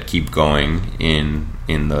of it keep going in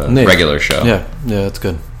the regular show. Yeah, that's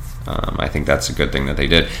good. I think that's a good thing that they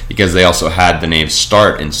did, because they also had the Knave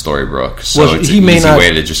start in Storybrooke, so it's an easy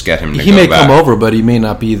way to just get him to go back. He may come over, but he may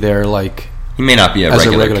not be there like... He may not be a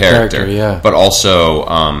regular character, yeah. But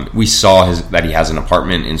also, we saw that he has an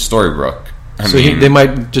apartment in Storybrooke. They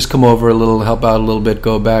might just come over a little, help out a little bit,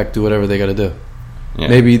 go back, do whatever they got to do. Yeah.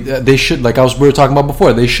 Maybe they should, like we were talking about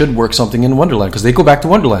before, they should work something in Wonderland, because they go back to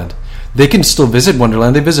Wonderland. They can still visit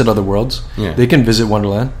Wonderland. They visit other worlds. Yeah. They can visit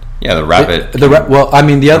Wonderland. Yeah, the rabbit. The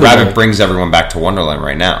rabbit brings everyone back to Wonderland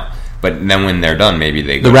right now. But then when they're done, maybe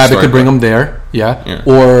they go the rabbit could bring them there, yeah.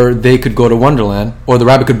 Or they could go to Wonderland, or the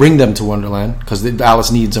rabbit could bring them to Wonderland, because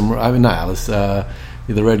Alice needs them. I mean, not Alice, the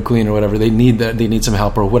Red Queen or whatever. They need some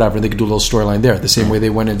help or whatever. They could do a little storyline there, the same way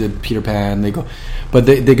they went and did Peter Pan. But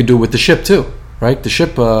they could do it with the ship too, right? The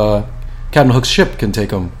ship, Captain Hook's ship can take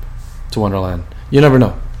them to Wonderland. You never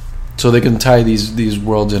know. So they can tie these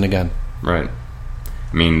worlds in again. Right.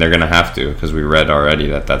 I mean, they're going to have to, because we read already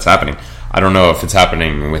that that's happening. I don't know if it's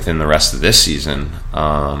happening within the rest of this season.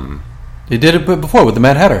 They did it before with the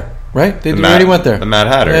Mad Hatter, right? They already went there. The Mad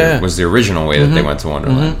Hatter was the original way that they went to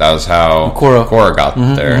Wonderland. That was how Cora got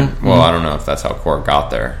there. Well, I don't know if that's how Cora got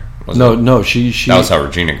there. No, she. That was how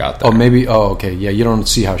Regina got there. Oh, maybe. Oh, okay. Yeah, you don't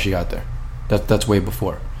see how she got there. That's way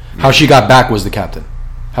before. How she got back was the captain.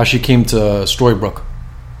 How she came to Storybrooke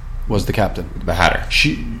was the captain. The Hatter.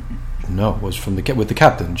 It was with the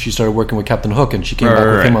captain. She started working with Captain Hook, and she came back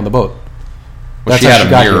with him on the boat. Well, she had a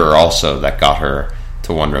mirror also that got her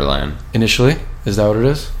to Wonderland. Initially? Is that what it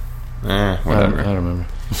is? Whatever. I don't remember.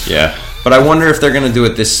 Yeah. But I wonder if they're going to do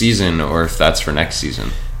it this season, or if that's for next season,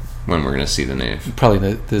 when we're going to see the Knave.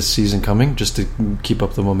 Probably this season coming, just to keep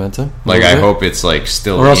up the momentum. Like, I hope it's like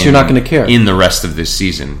still or else you're not going to care. In the rest of this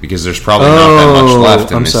season, because there's probably not that much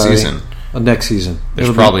left in this season. Next season.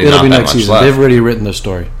 It'll be not that next much season. left. They've already written their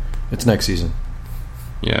story. It's next season.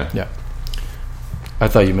 Yeah. I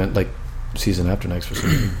thought you meant like season after next for some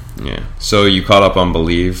reason. Yeah. So you caught up on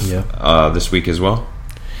Believe this week as well?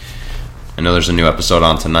 I know there's a new episode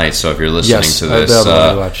on tonight, so if you're listening to this,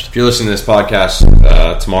 if you're listening to this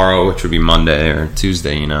podcast tomorrow, which would be Monday or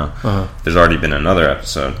Tuesday, there's already been another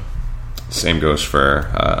episode. Same goes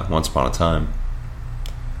for Once Upon a Time.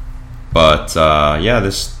 But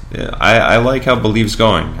I like how Believe's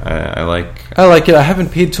going. I like it. I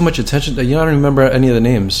haven't paid too much attention. I don't remember any of the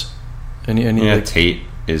names. Tate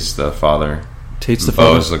is the father. Tate's the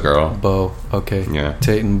father. Bo is the girl. Bo, okay. Yeah.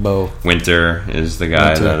 Tate and Bo. Winter is the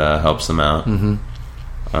guy that helps them out.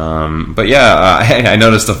 Mm-hmm. But I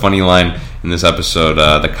noticed a funny line in this episode.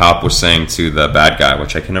 The cop was saying to the bad guy,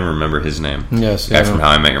 which I can never remember his name. Yes. The guy from How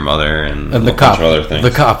I Met Your Mother and the cop. Bunch of other things.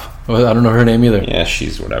 The cop. Well, I don't know her name either. Yeah,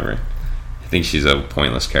 she's whatever. I think she's a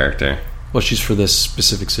pointless character. Well, she's for this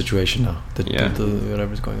specific situation now.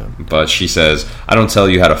 Whatever's going on. But she says, I don't tell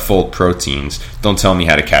you how to fold proteins. Don't tell me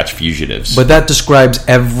how to catch fugitives. But that describes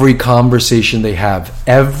every conversation they have.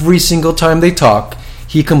 Every single time they talk,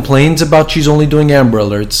 he complains about she's only doing Amber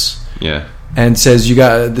Alerts. Yeah. and says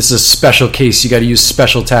this is a special case, you got to use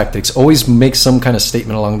special tactics. Always makes some kind of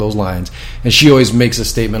statement along those lines, and she always makes a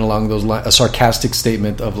statement along those lines, a sarcastic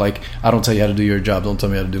statement of like, I don't tell you how to do your job, don't tell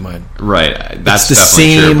me how to do mine. Right, that's it's the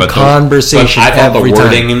same true, conversation. But I thought the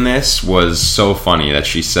wording in this was so funny that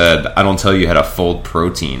she said, I don't tell you how to fold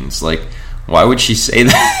proteins. Like, why would she say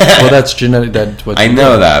that? Well, that's genetic. That's what I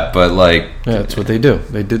know that, but like, yeah, that's what they do.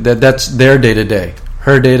 They do that. That's their day to day.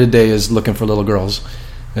 Her day to day is looking for little girls,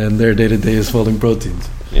 and their day to day is folding proteins.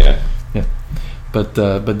 Yeah. But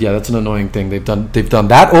yeah, that's an annoying thing. They've done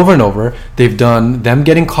that over and over. They've done them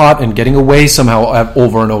getting caught and getting away somehow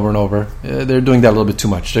over and over and over. They're doing that a little bit too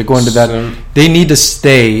much. They're going to that. They need to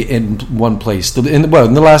stay in one place. In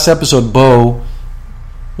the last episode, Bo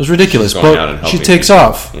was ridiculous. She takes people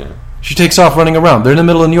off. Yeah. She takes off running around. They're in the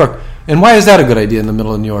middle of New York. And why is that a good idea in the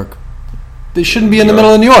middle of New York? They shouldn't be in the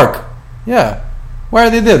middle of New York. Yeah. Why are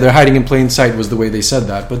they there? They're hiding in plain sight was the way they said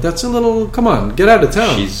that. But that's a little, come on, get out of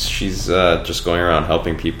town. She's just going around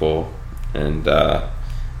helping people and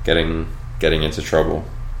getting into trouble.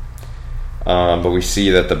 But we see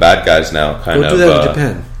that the bad guy's now kind of... Go do that in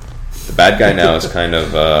Japan. The bad guy now is kind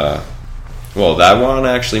of... well, that won't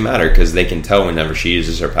actually matter because they can tell whenever she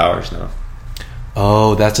uses her powers now.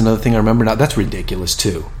 Oh, that's another thing I remember now. That's ridiculous,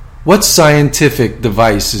 too. What scientific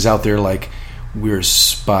device is out there like, we're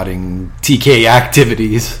spotting TK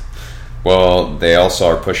activities? Well, they also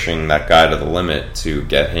are pushing that guy to the limit to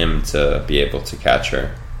get him to be able to catch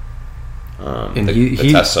her. And the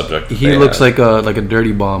test subject. He looks like a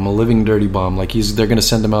dirty bomb, a living dirty bomb. Like they're going to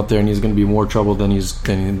send him out there, and he's going to be more trouble than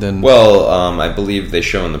than. Well, I believe they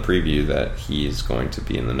show in the preview that he's going to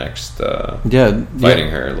be in the next. Fighting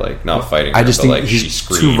her, like not fighting. I just her, think but like he's she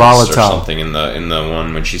screams too volatile. Or something in the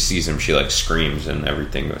one when she sees him, she like screams and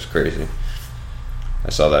everything goes crazy. I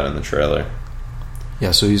saw that in the trailer. Yeah,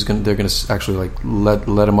 so they're gonna actually like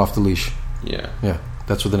let him off the leash. Yeah,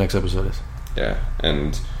 that's what the next episode is. Yeah,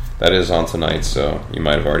 and that is on tonight, so you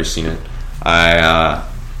might have already seen it. I'm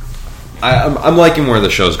liking where the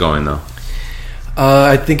show's going, though.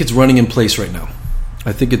 I think it's running in place right now.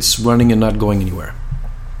 I think it's running and not going anywhere.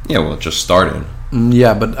 Yeah, well, it just started.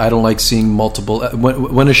 Yeah, but I don't like seeing multiple.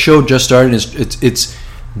 When a show just started, its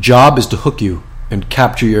job is to hook you and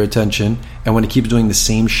capture your attention. And when it keeps doing the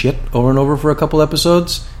same shit over and over for a couple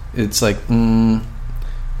episodes, it's like,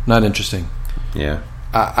 not interesting. Yeah.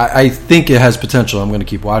 I think it has potential. I'm going to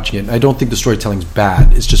keep watching it. I don't think the storytelling's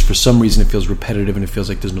bad. It's just for some reason it feels repetitive and it feels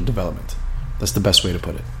like there's no development. That's the best way to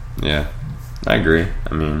put it. Yeah, I agree.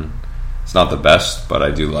 I mean, it's not the best, but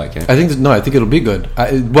I do like it. I think it'll be good.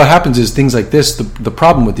 What happens is things like this. The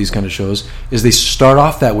problem with these kind of shows is they start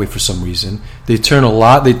off that way for some reason. They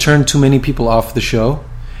turn too many people off the show,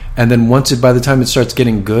 and then by the time it starts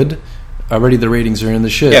getting good, already the ratings are in the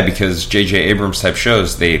shit. Yeah, because J.J. Abrams type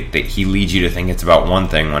shows, he leads you to think it's about one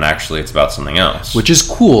thing when actually it's about something else. Which is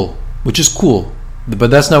cool.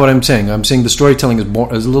 But that's not what I'm saying. I'm saying the storytelling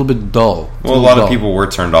is a little bit dull. Well, a lot of people were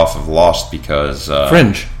turned off of Lost because...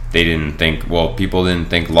 Fringe. They didn't think... Well, people didn't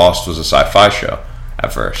think Lost was a sci-fi show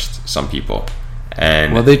at first. Some people.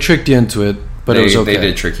 And well, they tricked you into it, but it was okay. They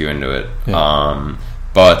did trick you into it. Yeah.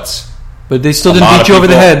 But they still didn't beat you over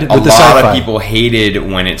the head with the sci-fi. A lot of people hated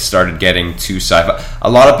when it started getting too sci-fi. A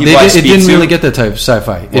lot of people it didn't really get that type of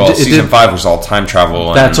sci-fi. Well, season 5 was all time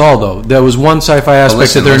travel. That's all, though. There was one sci-fi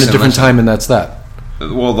aspect that they're in a different time, and that's that.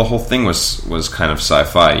 Well, the whole thing was kind of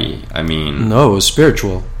sci-fi. I mean... No, it was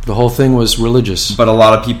spiritual. The whole thing was religious. But a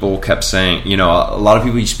lot of people kept saying... a lot of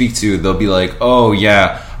people you speak to, they'll be like, oh,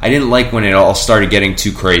 yeah, I didn't like when it all started getting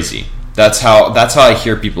too crazy. That's how I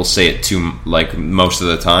hear people say it too, like, most of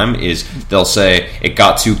the time, is they'll say, it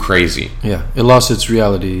got too crazy. Yeah, it lost its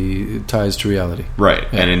reality, ties to reality. Right,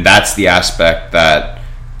 yeah. And that's the aspect that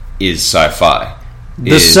is sci-fi.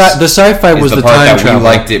 The sci-fi was the time travel. We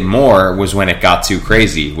liked it more was when it got too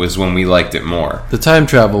crazy, was when we liked it more. The time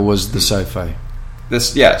travel was the sci-fi.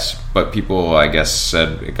 Yes, but people, I guess,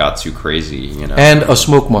 said it got too crazy, And a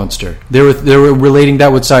smoke monster. They were relating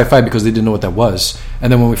that with sci-fi because they didn't know what that was.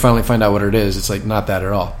 And then when we finally find out what it is, it's like not that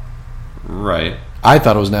at all. Right. I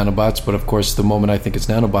thought it was nanobots, but of course the moment I think it's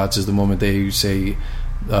nanobots is the moment they say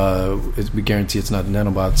we guarantee it's not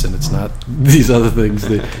nanobots and it's not these other things.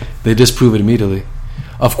 They disprove it immediately.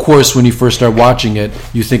 Of course, when you first start watching it,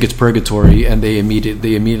 you think it's purgatory, and they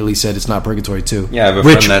immediately said it's not purgatory too. Yeah, I have a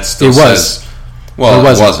friend that still says... Well, it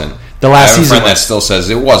wasn't. The last season. I have a friend that still says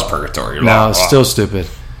it was purgatory. No, it's still stupid.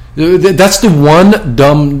 That's the one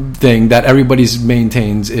dumb thing that everybody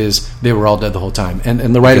maintains is they were all dead the whole time,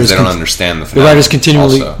 and the writers because they don't understand the finale. The writers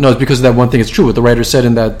continually also. No, it's because of that one thing. It's true what the writers said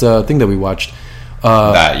in that thing that we watched.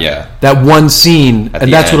 That one scene,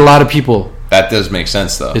 and that's end. what a lot of people. That does make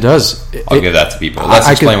sense, though. It does. I'll give that to people. Let's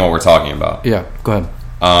explain what we're talking about. Yeah, go ahead.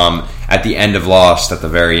 At the end of Lost, at the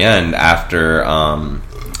very end, after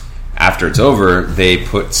it's over, they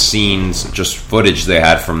put scenes, just footage they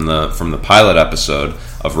had from the pilot episode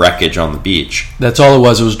of wreckage on the beach. That's all it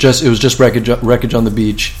was. It was just wreckage on the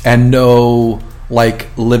beach, and no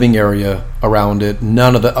living area around it.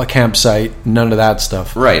 None of a campsite. None of that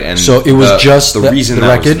stuff. Right, and so it was just the reason the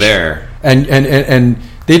that wreckage was there, and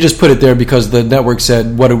they just put it there because the network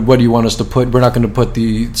said, "What do you want us to put? We're not going to put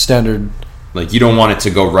the standard." You don't want it to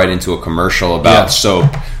go right into a commercial about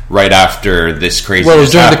soap right after this crazy. Well, it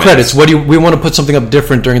was during the credits. We want to put something up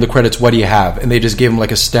different during the credits. What do you have? And they just gave them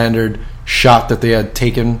a standard shot that they had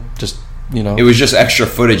taken. Just it was just extra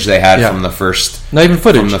footage they had from the first. Not even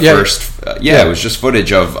footage. From the first. It was just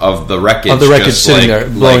footage of the wreckage. Of the wreckage just sitting there,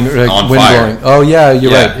 blowing, on wind fire. Blowing. Oh yeah,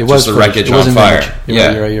 you're right. It was the footage. wreckage on fire.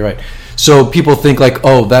 You're right. So people think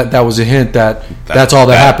that was a hint that's all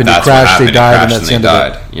that happened. It crashed, they died, and that's the end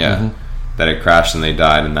of it. Yeah. Mm-hmm. That it crashed and they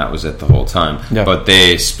died, and that was it the whole time. Yeah. But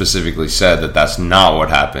they specifically said that that's not what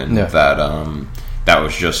happened. Yeah. That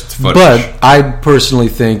was just footage. But I personally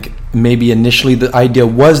think maybe initially the idea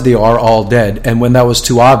was they are all dead, and when that was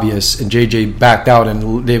too obvious, and JJ backed out,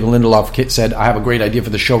 and David Lindelof said, "I have a great idea for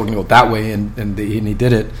the show. We're going to go that way," and he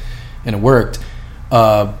did it, and it worked.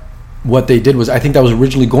 What they did was, I think that was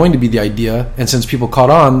originally going to be the idea, and since people caught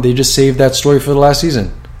on, they just saved that story for the last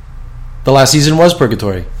season. The last season was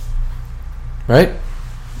purgatory. Right?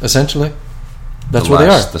 Essentially. That's where they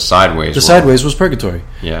are. The Sideways. The Sideways was purgatory.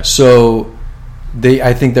 Yeah. So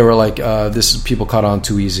I think they were people caught on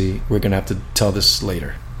too easy. We're going to have to tell this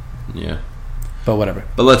later. Yeah. But whatever.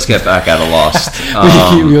 But let's get back out of Lost.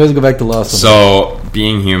 We always go back to Lost. So,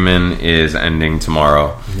 Being Human is ending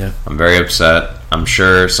tomorrow. Yeah. I'm very upset. I'm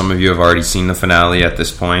sure some of you have already seen the finale at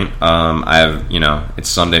this point. I have, it's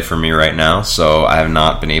Sunday for me right now, so I have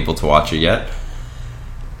not been able to watch it yet.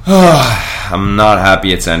 I'm not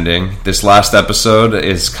happy it's ending. This last episode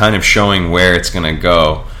is kind of showing where it's going to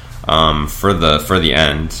go for the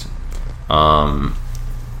end.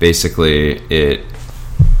 Basically, it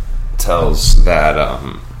tells that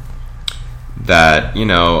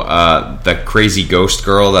the crazy ghost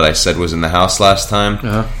girl that I said was in the house last time.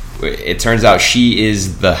 Uh-huh. It turns out she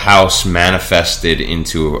is the house manifested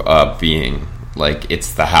into a being.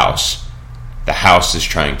 It's the house. The house is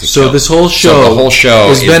trying to kill. This whole show, the whole show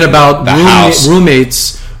has been about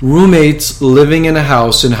roommates living in a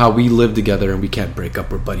house and how we live together and we can't break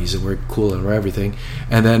up. We're buddies and we're cool and we're everything.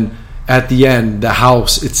 And then at the end, the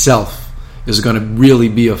house itself is going to really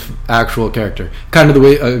be an actual character. Kind of the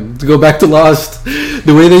way, to go back to Lost,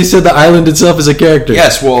 the way they said the island itself is a character.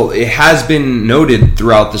 Yes, well, it has been noted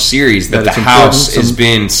throughout the series that the house has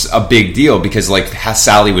been a big deal because,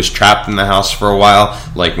 Sally was trapped in the house for a while.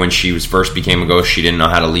 When she first became a ghost, she didn't know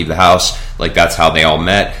how to leave the house. That's how they all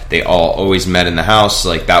met. They all always met in the house.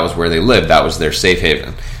 That was where they lived. That was their safe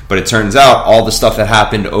haven. But it turns out all the stuff that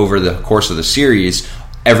happened over the course of the series,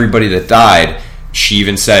 everybody that died, she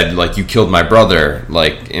even said, you killed my brother,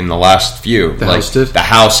 in the last few. The house did? The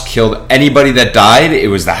house killed anybody that died, it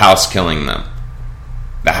was the house killing them.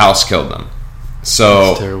 The house killed them. So...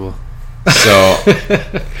 That's terrible. So,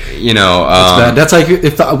 That's bad. That's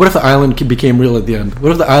what if the island became real at the end?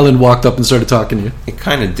 What if the island walked up and started talking to you? It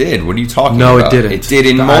kind of did. What are you talking about? No, it didn't. It did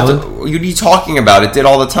in multiple... What are you talking about? It did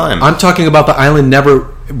all the time. I'm talking about the island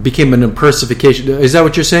never became an impersonification. Is that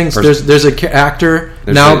what you're saying? There's an actor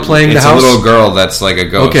playing the house? It's a little girl that's like a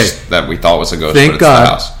ghost that we thought was a ghost, Thank God. The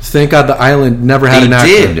house. Thank God the island never had an actor.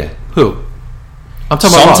 They did. Who? I'm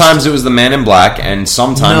talking about Sometimes it was the Man in Black, and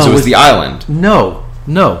sometimes it was the island. No.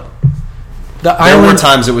 There were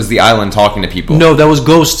times it was the island talking to people. No, that was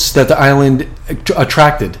ghosts that the island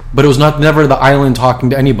attracted. But it was never the island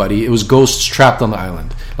talking to anybody. It was ghosts trapped on the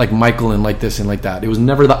island. Like Michael and like this and like that. It was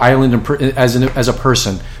never the island as a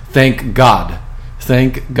person. Thank God.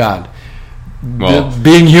 Thank God. Well,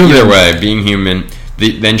 being human. Either way, being human.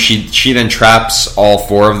 Then she then traps all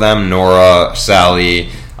four of them. Nora, Sally,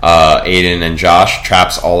 Aiden, and Josh.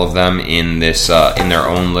 Traps all of them in this in their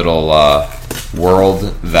own little world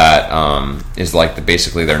that is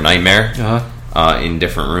basically their nightmare. In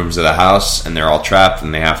different rooms of the house, and they're all trapped,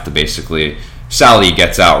 and they have to basically... Sally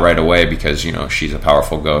gets out right away because, she's a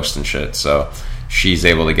powerful ghost and shit, so she's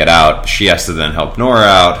able to get out. She has to then help Nora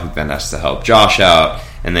out, who then has to help Josh out,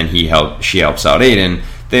 and then she helps out Aiden.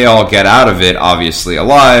 They all get out of it, obviously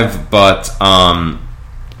alive, but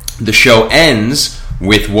the show ends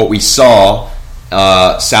with what we saw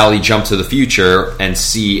Sally jump to the future and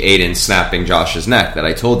see Aiden snapping Josh's neck that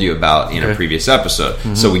I told you about in a previous episode.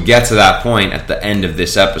 Mm-hmm. So we get to that point at the end of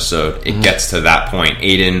this episode. It gets to that point.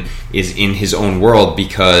 Aiden is in his own world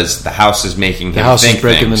because the house is making him think things. The house is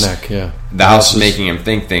breaking the neck, yeah. The house is making him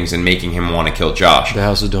think things and making him want to kill Josh. The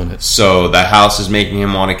house is doing it. So the house is making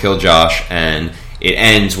him want to kill Josh, and it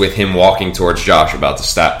ends with him walking towards Josh about to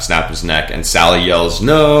snap his neck, and Sally yells,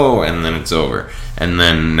 "No!" and then it's over. And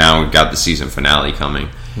then now we've got the season finale coming.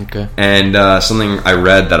 Okay. And something I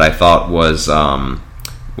read that I thought was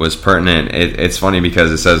pertinent. It's funny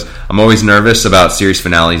because it says, "I'm always nervous about series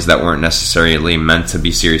finales that weren't necessarily meant to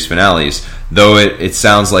be series finales, though it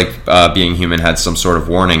sounds like Being Human had some sort of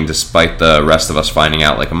warning despite the rest of us finding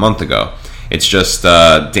out like a month ago. It's just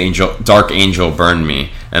Dark Angel burned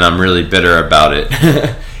me, and I'm really bitter about it."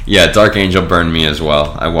 Yeah, Dark Angel burned me as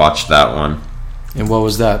well. I watched that one. And what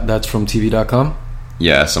was that? That's from TV.com?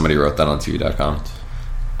 Yeah, somebody wrote that on TV.com.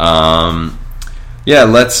 Yeah,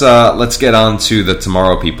 let's get on to the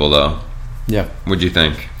Tomorrow People, though. Yeah. What'd you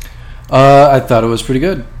think? I thought it was pretty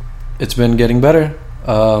good. It's been getting better.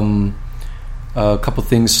 A couple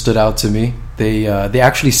things stood out to me. They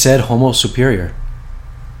actually said Homo Superior.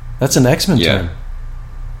 That's an X-Men term.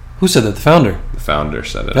 Who said that? The founder. The founder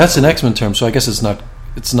said it. That's an X-Men term, so I guess it's not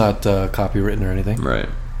copywritten or anything. Right.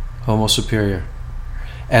 Homo Superior.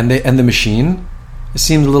 And the machine, it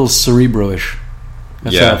seemed a little Cerebro-ish.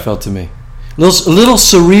 That's how it felt to me. A little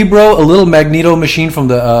Cerebro, a little Magneto machine from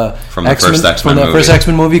the first X-Men movie. First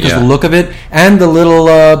X-Men movie because the look of it, and the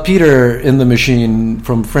little Peter in the machine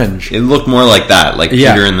from Fringe. It looked more like that, like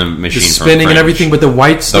Peter in the machine, the spinning from and everything, but the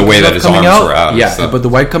white the way that his coming arms out, were out. Yeah, but the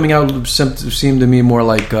white coming out seemed to me more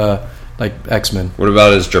like X-Men. What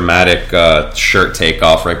about his dramatic shirt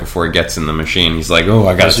takeoff right before he gets in the machine? He's like, "Oh,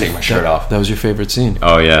 I gotta take my shirt off." That was your favorite scene?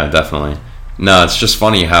 Oh yeah, definitely. No, it's just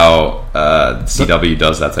funny how CW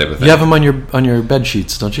does that type of thing. You have them on your bed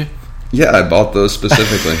sheets, don't you? Yeah, I bought those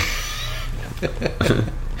specifically.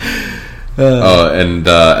 And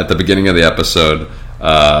at the beginning of the episode,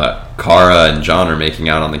 Kara and John are making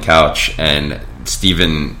out on the couch, and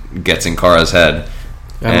Steven gets in Kara's head.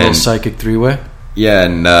 And a little psychic three-way? Yeah,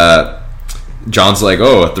 and John's like,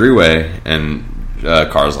 "Oh, a three-way," and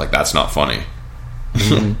Kara's like, "That's not funny."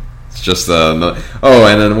 Mm-hmm. It's just and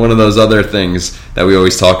then one of those other things that we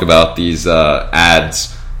always talk about, these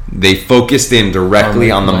ads, they focused in directly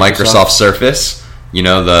on the Microsoft Surface, you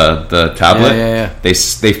know, the tablet. Yeah. They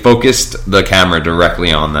focused the camera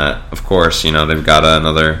directly on that. Of course, you know, they've got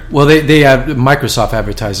another. Well, they have Microsoft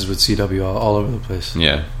advertises with CW all over the place.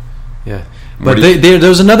 Yeah. But there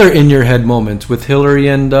was another in your head moment with Hillary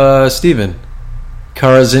and Steven.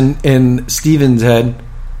 Kara's in Steven's head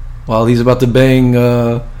while he's about to bang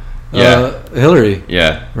Hillary.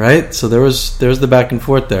 Yeah. Right? So there was the back and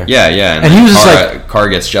forth there. Yeah. And he was just like, Kara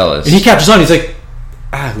gets jealous. And he catches on. He's like,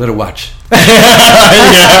 let her watch.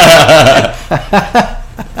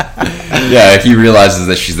 Yeah, he realizes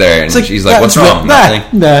that she's there, and she's like, "What's wrong?"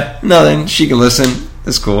 Nothing. Nothing. She can listen.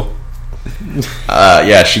 It's cool.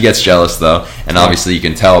 Yeah, she gets jealous though, and obviously you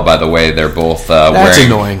can tell by the way they're both wearing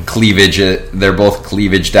annoying. Cleavage. They're both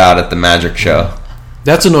cleavaged out at the magic show.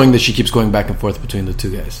 That's annoying that she keeps going back and forth between the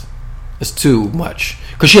two guys. It's too much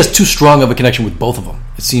because she has too strong of a connection with both of them.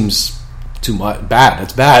 It seems too much. Bad.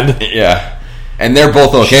 It's bad. Yeah. And they're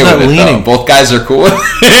both okay with it, though. Both guys are cool with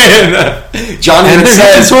it. John even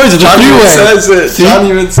says it. See? John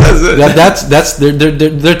even says it. That's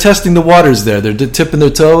they're testing the waters there. They're tipping their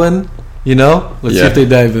toe in. You know, let's see if they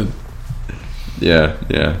dive in. Yeah.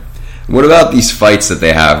 What about these fights that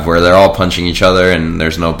they have where they're all punching each other and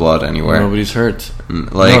there's no blood anywhere? Nobody's hurt.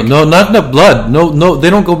 Like, no, not the blood. No, they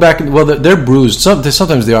don't go back. Well, they're bruised.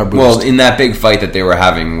 Sometimes they are bruised. Well, in that big fight that they were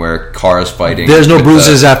having where Kara's fighting, there's no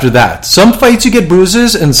bruises after that. Some fights you get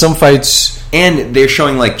bruises, and some fights. And they're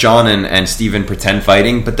showing like John and Steven pretend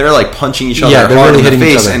fighting, but they're like punching each other hard really in hitting the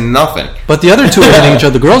face and nothing. But the other two are hitting each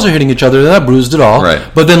other. The girls are hitting each other. They're not bruised at all.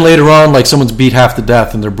 Right. But then later on, like someone's beat half to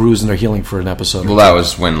death and they're bruised and they're healing for an episode. Well, that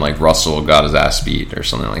was when like Russell got his ass beat or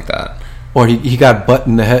something like that. Or he got butt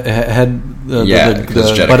in the head.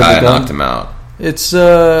 Because Jedediah knocked him out. It's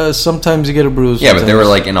sometimes you get a bruise. Yeah, but they were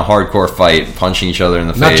like in a hardcore fight, punching each other in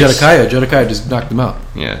the face. Not Jedediah. Jedediah just knocked him out.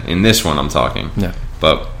 Yeah, in this one I'm talking. Yeah.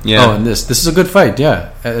 But yeah. Oh, and this is a good fight.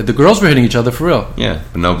 Yeah, the girls were hitting each other for real. Yeah,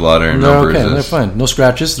 but no blood or no bruises. Okay, they're fine. No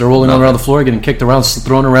scratches. They're rolling around the floor, getting kicked around,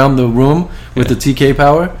 thrown around the room with the TK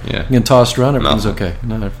power. Yeah, getting tossed around. Everything's okay.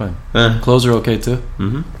 No, they're fine. Clothes are okay too.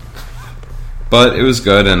 Mm-hmm. But it was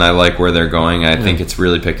good, and I like where they're going. I think it's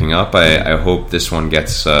really picking up. I hope this one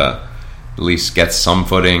gets at least gets some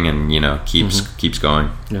footing, and keeps going.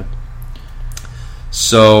 Yeah.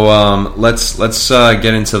 So let's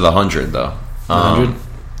get into the 100 though. 100.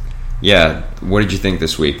 Yeah. What did you think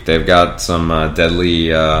this week? They've got some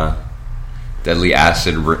deadly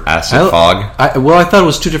acid fog. I thought it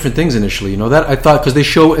was two different things initially. You know that I thought because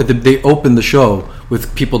they opened the show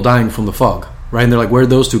with people dying from the fog, right? And they're like, "Where'd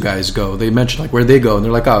those two guys go?" They mentioned like where'd they go, and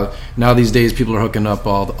they're like, "Oh, now these days people are hooking up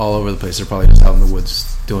all over the place. They're probably just out in the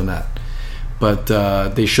woods doing that." But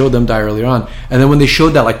they showed them die earlier on, and then when they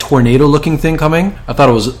showed that like tornado-looking thing coming, I thought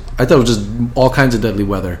it was just all kinds of deadly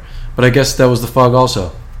weather. But I guess that was the fog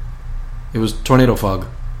also. It was tornado fog.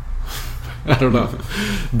 I don't know,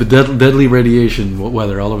 but deadly radiation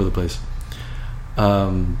weather all over the place.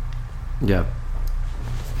 Yeah.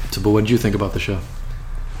 So, but what did you think about the show?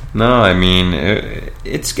 No, I mean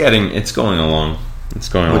it's going along. It's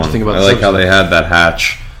going along. What did you think about? I like how they had that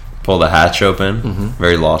hatch, pull the hatch open. Mm-hmm.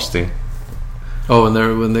 Very Losty. Oh, and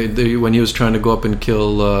when he was trying to go up and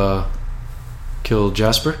kill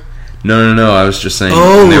Jasper. No. I was just saying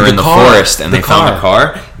when they were in the forest and they found the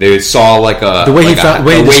car. They saw the way he found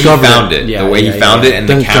it, the way he found it, and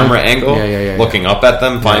the camera angle, looking up at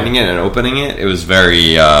them, finding it and opening it. It was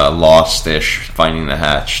very Lost-ish, finding the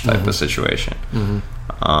hatch type of situation.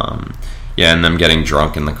 Mm-hmm. And them getting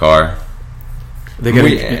drunk in the car.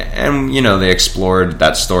 They explored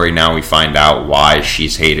that story. Now we find out why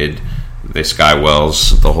she's hated this guy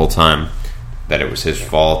Wells the whole time. That it was his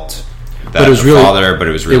fault. But it was really father, but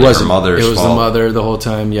it was really her mother's fault. It was the mother the whole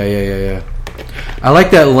time. Yeah. I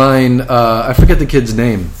like that line. I forget the kid's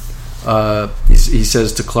name. He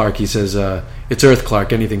says to Clark, "It's Earth,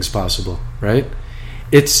 Clark. Anything's possible." Right?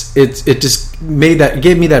 It just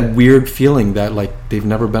gave me that weird feeling that like they've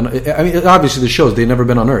never been. I mean, obviously the shows they've never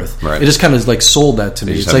been on Earth. Right. It just kind of like sold that to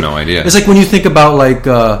me. It's like no idea. It's like when you think about like.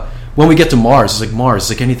 When we get to Mars, it's like Mars.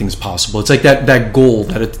 It's like anything's possible. It's like that goal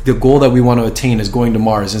the goal that we want to attain is going to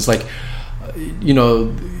Mars. And it's like,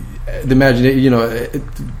 the imagination.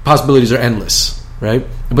 Possibilities are endless, right?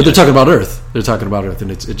 But they're talking about Earth.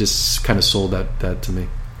 And it just kind of sold that to me.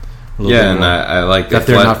 Yeah, and I like that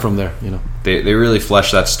they're not from there. They really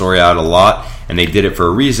fleshed that story out a lot, and they did it for a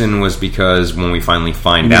reason. Was because when we finally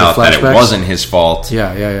find out that it wasn't his fault,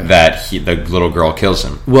 that the little girl kills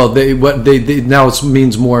him. Well, they now it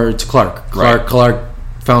means more to Clark. Clark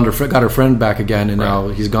got her friend back again, and now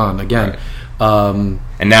he's gone again. Right.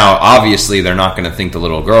 And now, obviously, they're not going to think the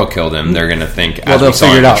little girl killed him. They're going to think, as we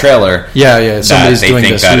saw in the trailer, that they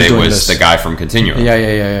think that it was the guy from Continuum.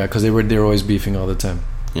 Yeah. Because they were always beefing all the time.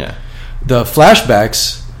 Yeah. The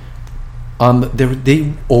flashbacks,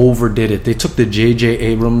 they overdid it. They took the J.J.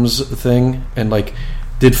 Abrams thing and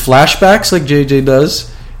did flashbacks like J.J.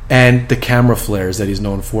 does, and the camera flares that he's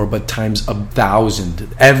known for, but times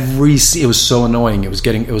 1,000. It was so annoying. It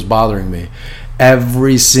was bothering me.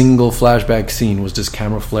 Every single flashback scene was just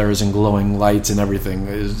camera flares and glowing lights and everything.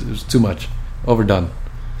 It was too much, overdone.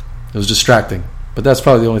 It was distracting. But that's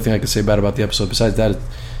probably the only thing I could say bad about the episode. Besides that,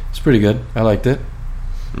 it's pretty good. I liked it.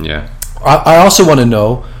 Yeah. I also want to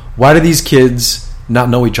know, why do these kids not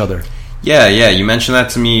know each other? Yeah. You mentioned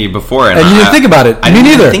that to me before, and you didn't think about it. I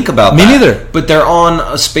didn't even think about that. Me neither. But they're on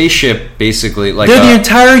a spaceship, basically. They're the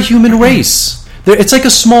entire human race. It's like a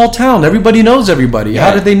small town. Everybody knows everybody. Yeah.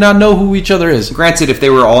 How did they not know who each other is? Granted, if they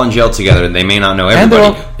were all in jail together, they may not know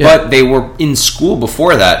everybody. But they were in school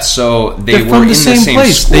before that, so they're were in the same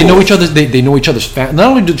place. School. They know each other. They know each other's family.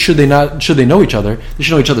 Not only should they know each other, they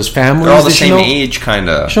should know each other's families. They're all the same age, kind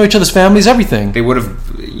of. They should know each other's families, everything. They would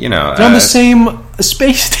have, They're on the same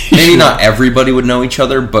space station. Maybe not everybody would know each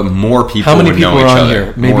other, but more people would know each other.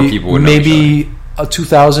 Here? Maybe, more people would know each other.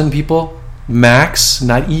 2,000 people max.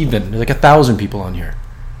 Not even. There's 1,000 people on here.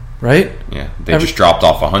 Right? Yeah, they just dropped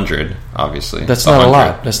off 100. Obviously, that's not a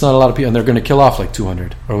lot. That's not a lot of people, and they're going to kill off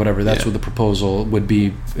 200 or whatever. That's what the proposal would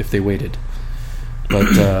be if they waited.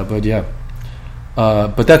 But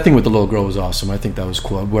but that thing with the little girl was awesome. I think that was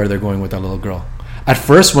cool. Where they're going with that little girl. At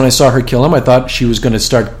first, when I saw her kill him, I thought she was going to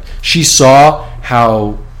start. She saw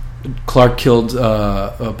how Clark killed.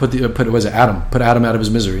 Put Adam? Put Adam out of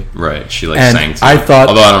his misery. Right. She and sang to I him. thought.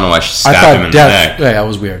 Although I don't know why she stabbed him in the neck. Yeah, that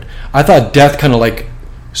was weird. I thought death kind of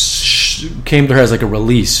came to her as a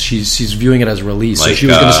release. She's viewing it as a release. So she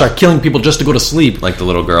was going to start killing people just to go to sleep, like the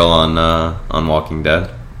little girl on Walking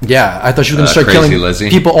Dead. Yeah, I thought she was going to start killing Lizzie.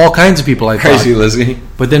 People, all kinds of people. Crazy Lizzie.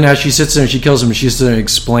 But then as she sits there and she kills him, she sits there and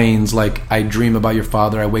explains, I dream about your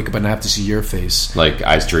father. I wake up and I have to see your face.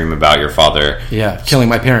 I dream about your father. Yeah, killing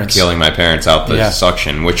my parents. Killing my parents out the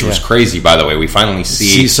suction, which was crazy, by the way. We finally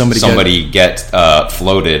see somebody get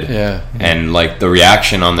floated. Yeah. And, the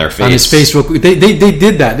reaction on their face. On his face. They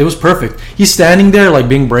did that. It was perfect. He's standing there,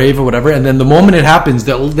 being brave or whatever, and then the moment it happens,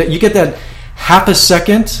 that you get that half a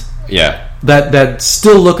second... Yeah. that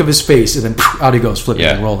still look of his face, and then out he goes, flipping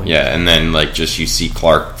and rolling. Yeah, and then like just you see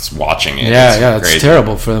Clark watching it. It's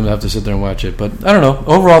terrible for them to have to sit there and watch it. But I don't know.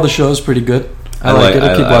 Overall, the show is pretty good. I like it.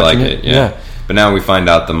 I keep watching it. Yeah. But now we find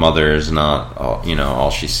out the mother is not, all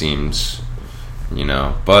she seems.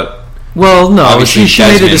 But well, no, she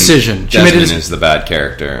made a decision. Desmond is the bad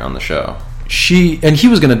character on the show. He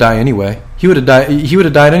was going to die anyway. He would have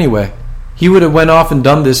died anyway. He would have went off and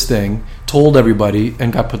done this thing, told everybody,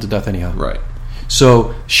 and got put to death anyhow. Right.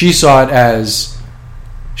 So she saw it as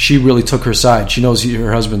she really took her side. She knows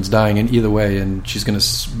her husband's dying in either way, and she's going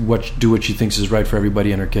to do what she thinks is right for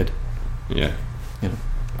everybody and her kid. Yeah.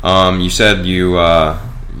 You said you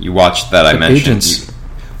watched that I mentioned. Agents.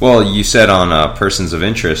 You said on Persons of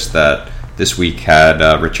Interest that this week had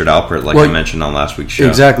Richard Alpert, I mentioned on last week's show.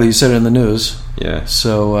 Exactly. You said it in the news. Yeah.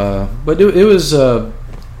 So, but it was...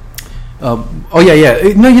 No,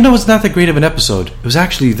 it's not that great of an episode. It was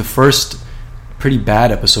actually the first pretty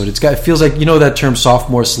bad episode. It feels like, that term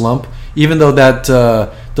sophomore slump, even though that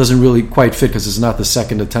doesn't really quite fit because it's not the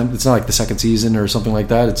second attempt. It's not like the second season or something like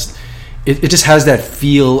that. It just has that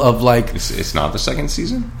feel of like... It's not the second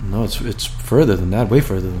season? No, it's further than that, way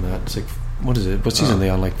further than that. It's like, what is it? What season are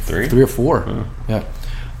they on? Like three or four? Oh. Yeah.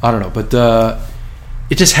 I don't know, but...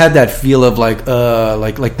 it just had that feel of like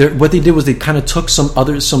what they did was they kind of took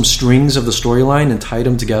some strings of the storyline and tied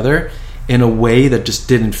them together in a way that just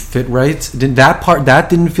didn't fit right. That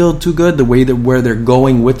didn't feel too good. The way where they're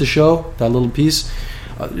going with the show, that little piece,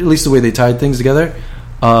 at least the way they tied things together.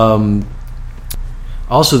 Also,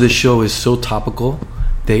 this show is so topical.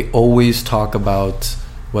 They always talk about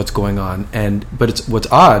what's going on, but what's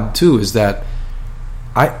odd too is that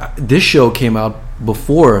this show came out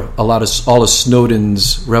before all of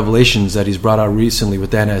Snowden's revelations that he's brought out recently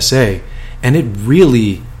with the NSA, and it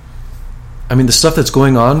really, the stuff that's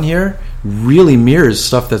going on here really mirrors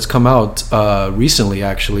stuff that's come out recently,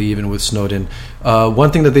 actually, even with Snowden.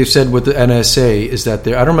 One thing that they've said with the NSA is that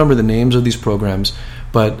I don't remember the names of these programs,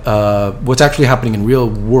 but what's actually happening in real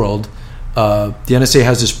world, the NSA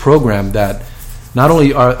has this program that not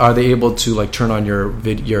only are they able to turn on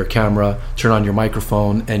your camera, turn on your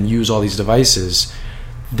microphone, and use all these devices,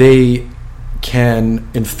 they can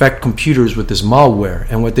infect computers with this malware.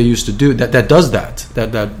 And what they used to do that does that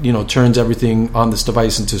turns everything on this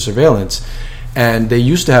device into surveillance. And they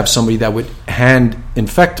used to have somebody that would hand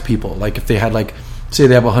infect people. Like if they had say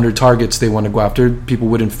they have 100 targets they want to go after, people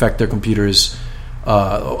would infect their computers.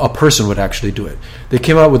 A person would actually do it. They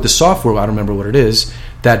came out with the software, I don't remember what it is,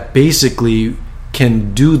 that basically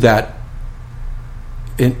can do that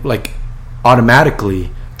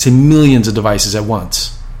automatically to millions of devices at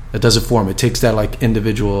once. It does it for them. It takes that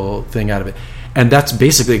individual thing out of it, and that's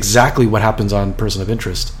basically exactly what happens on Person of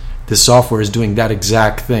Interest. This software is doing that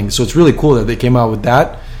exact thing. So it's really cool that they came out with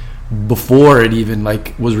that before it even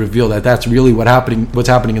was revealed that that's really what's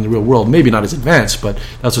happening in the real world. Maybe not as advanced, but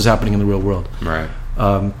that's what's happening in the real world. Right.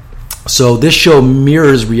 So this show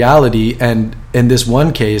mirrors reality, and in this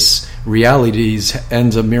one case, realities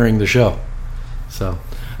ends up mirroring the show. So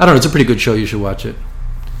I don't know. It's a pretty good show. You should watch it.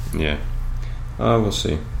 Yeah. We'll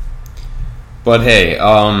see. But hey,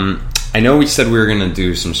 I know we said we were going to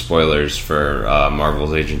do some spoilers for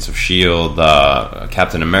Marvel's Agents of S.H.I.E.L.D.,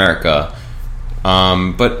 Captain America.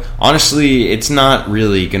 But honestly, it's not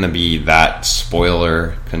really going to be that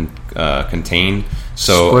spoiler contained.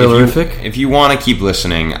 So if you want to keep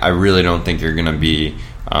listening, I really don't think you're going to be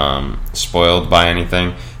spoiled by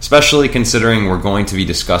anything, especially considering we're going to be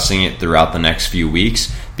discussing it throughout the next few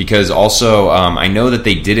weeks. Because also, I know that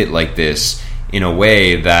they did it like this in a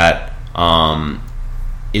way that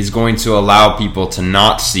is going to allow people to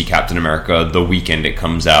not see Captain America the weekend it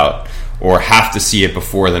comes out, or have to see it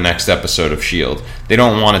before the next episode of S.H.I.E.L.D. They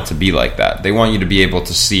don't want it to be like that. They want you to be able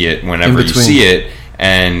to see it whenever you see it,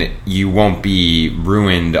 and you won't be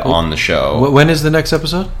ruined on the show. When is the next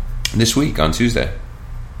episode? This week, on Tuesday.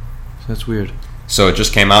 That's weird. So it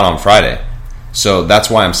just came out on Friday. So that's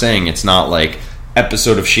why I'm saying it's not like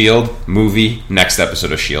episode of S.H.I.E.L.D., movie, next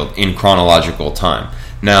episode of S.H.I.E.L.D. in chronological time.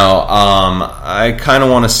 Now, I kind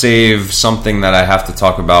of want to save something that I have to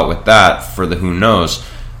talk about with that for the who knows,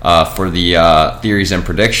 for the theories and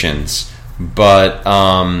predictions. But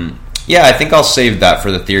yeah, I think I'll save that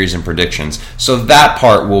for the theories and predictions. So that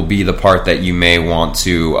part will be the part that you may want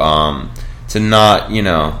to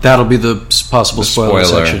not, that'll be the possible spoiler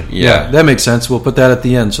section. Yeah, that makes sense. We'll put that at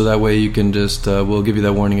the end, so that way you can just we'll give you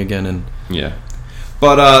that warning again. And yeah,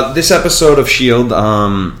 but this episode of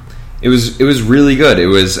S.H.I.E.L.D., it was really good. It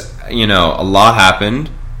was a lot happened.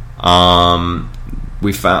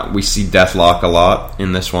 We see Deathlock a lot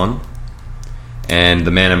in this one, and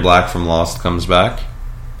the Man in Black from Lost comes back.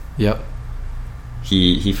 Yep.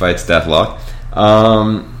 he fights Deathlock.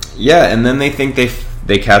 And then they think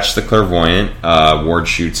they catch the clairvoyant. Ward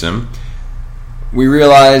shoots him. We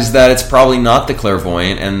realize that it's probably not the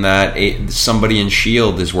clairvoyant, and that somebody in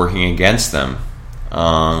S.H.I.E.L.D. is working against them.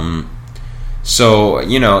 So,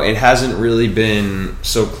 it hasn't really been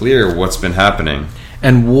so clear what's been happening.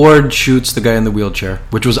 And Ward shoots the guy in the wheelchair,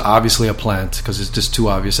 which was obviously a plant, because it's just too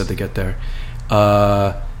obvious that they get there.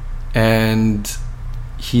 And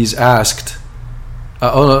he's asked...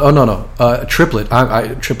 Triplet.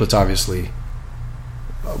 Triplet's obviously...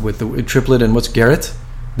 with the Triplet and what's Garrett?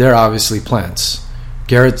 They're obviously plants.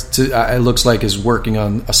 Garrett, it looks like, is working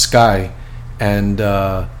on a Sky, and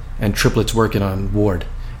Triplet's working on Ward.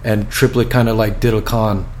 And Triplet kind of like did a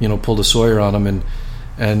con, pulled a Sawyer on him,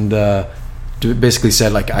 and basically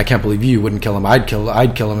said, like, I can't believe you wouldn't kill him. I'd kill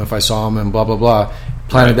him if I saw him, and blah blah blah.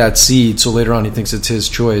 Planted that seed, so later on he thinks it's his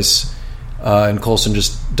choice, and Coulson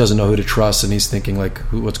just doesn't know who to trust, and he's thinking, like,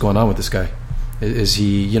 what's going on with this guy? Is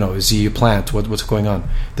he a plant? What's going on?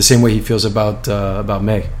 The same way he feels about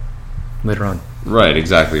May later on. Right,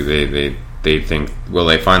 exactly. They think,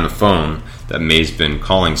 they find the phone that May's been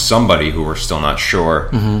calling somebody who we're still not sure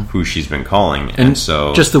who she's been calling, and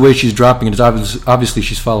so just the way she's dropping it is obviously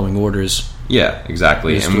she's following orders. Yeah,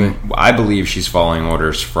 exactly. And I believe she's following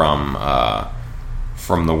orders from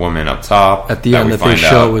the woman up top. At the end, that they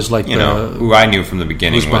show is like who I knew from the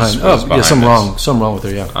beginning was behind something wrong with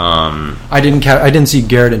her. Yeah. I didn't see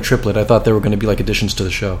Garrett and Triplet. I thought they were going to be like additions to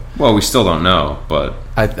the show. Well, we still don't know, but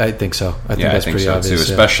I think so. I think that's pretty obvious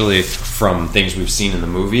too, especially from things we've seen in the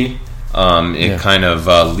movie. It kind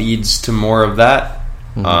of leads to more of that.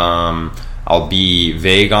 I'll be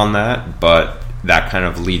vague on that, but that kind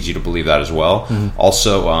of leads you to believe that as well.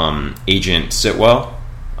 Also, Agent Sitwell,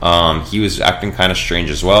 he was acting kind of strange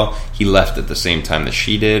as well. He left at the same time that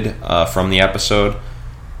she did from the episode,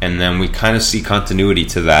 and then we kind of see continuity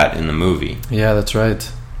to that in the movie. Yeah, that's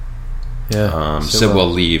right. Yeah,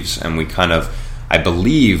 Sitwell leaves, and we kind of, I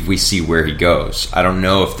believe, we see where he goes. I don't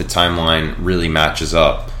know if the timeline really matches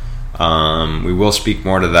up. We will speak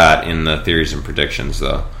more to that in the theories and predictions,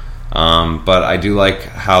 though. But I do like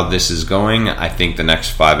how this is going. I think the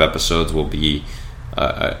next 5 episodes will be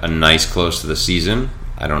a nice close to the season.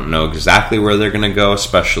 I don't know exactly where they're going to go,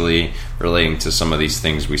 especially relating to some of these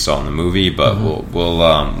things we saw in the movie, but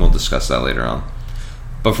we'll discuss that later on.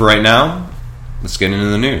 But for right now, let's get into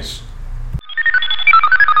the news.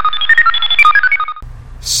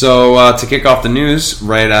 So, to kick off the news,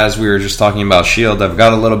 right as we were just talking about S.H.I.E.L.D., I've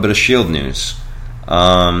got a little bit of S.H.I.E.L.D. news.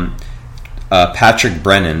 Patrick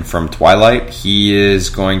Brennan from Twilight, he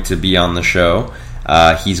is going to be on the show.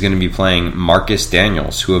 He's going to be playing Marcus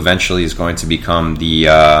Daniels, who eventually is going to become the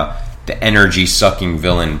energy-sucking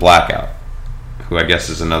villain Blackout, who I guess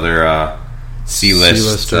is another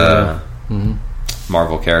C-list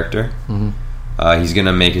Marvel character. He's going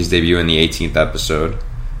to make his debut in the 18th episode,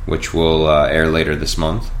 which will air later this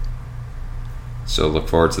month. So look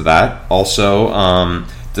forward to that. Also,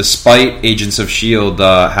 despite Agents of S.H.I.E.L.D.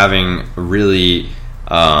 Having a really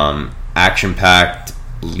action-packed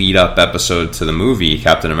lead-up episode to the movie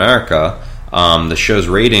Captain America, the show's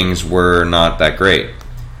ratings were not that great.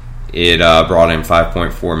 It brought in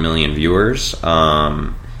 5.4 million viewers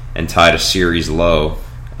and tied a series low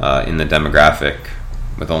in the demographic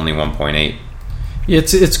with only 1.8.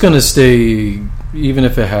 It's going to stay, even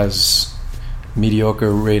if it has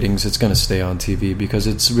mediocre ratings, it's going to stay on TV because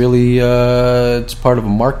it's really it's part of a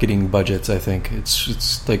marketing budget. I think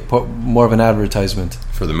it's like more of an advertisement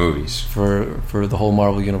for the movies, for the whole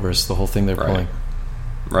Marvel universe, the whole thing they're pulling.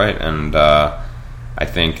 Right, and I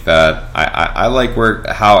think that I like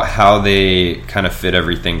how they kind of fit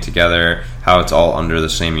everything together, how it's all under the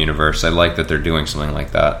same universe. I like that they're doing something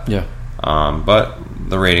like that. Yeah. But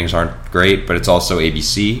the ratings aren't great, but it's also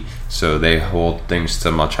ABC, so they hold things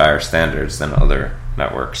to much higher standards than other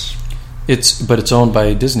networks. But it's owned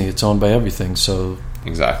by Disney. It's owned by everything. So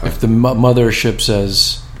exactly, if the mothership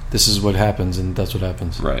says this is what happens, and that's what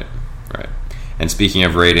happens. Right. And speaking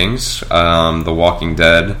of ratings, The Walking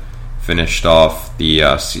Dead finished off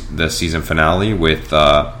the season finale with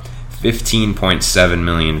 15.7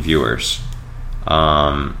 million viewers.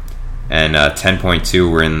 And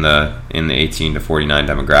 10.2 were in the 18 to 49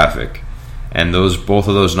 demographic, and both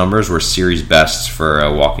of those numbers were series bests for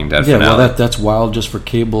a Walking Dead finale. Yeah, well, that's wild just for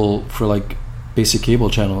cable, for like basic cable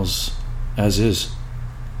channels, as is.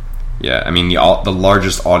 Yeah, I mean the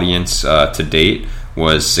largest audience to date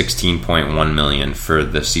was 16.1 million for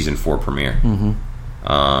the season 4 premiere.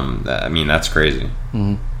 I mean that's crazy.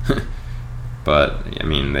 But I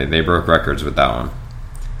mean they broke records with that one.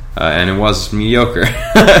 And it was mediocre.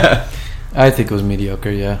 I think it was mediocre,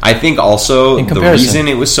 yeah. I think also the reason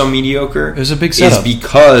it was so mediocre it was a big setup. Is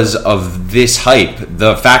because of this hype.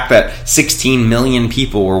 The fact that 16 million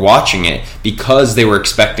people were watching it because they were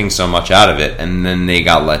expecting so much out of it, and then they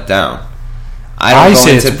got let down. I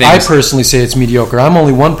personally say it's mediocre. I'm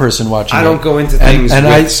only one person watching it. I don't go into things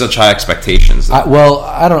with such high expectations.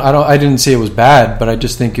 I didn't say it was bad, but I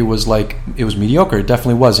just think it was mediocre. It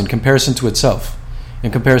definitely was in comparison to itself. In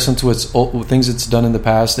comparison to things it's done in the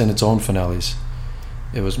past and its own finales,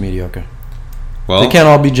 it was mediocre. Well, they can't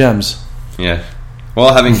all be gems. Yeah.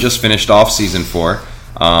 Well, having just finished off season 4,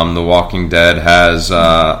 The Walking Dead has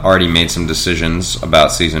already made some decisions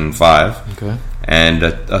about season 5. Okay. And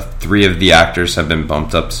 3 of the actors have been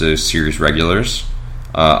bumped up to series regulars.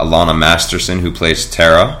 Alana Masterson, who plays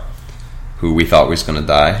Tara, who we thought was going to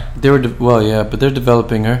die. But they're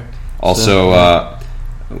developing her. Also,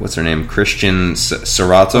 what's her name? Christian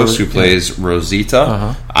Serratos, who plays Rosita.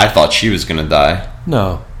 Uh-huh. I thought she was going to die.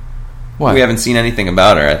 No. Why? We haven't seen anything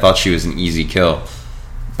about her. I thought she was an easy kill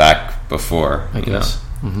back before. I guess.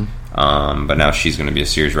 Mm-hmm. But now she's going to be a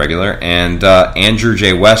series regular. And Andrew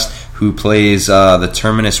J. West, who plays the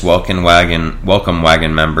Terminus Welcome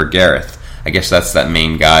Wagon member Gareth. I guess that's that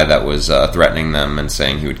main guy that was threatening them and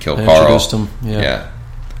saying he would kill Carl. Introduced him. Yeah.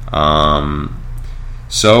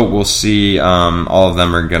 So we'll see. All of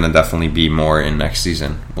them are going to definitely be more in next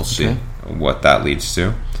season. We'll see what that leads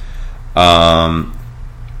to.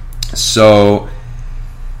 So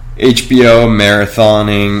HBO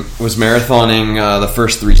was marathoning the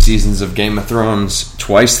first 3 seasons of Game of Thrones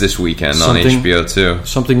twice this weekend on HBO too.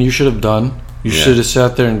 Something you should have done. You should have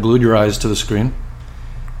sat there and glued your eyes to the screen.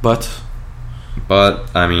 But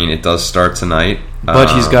I mean, it does start tonight.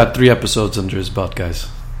 But he's got 3 episodes under his belt, guys.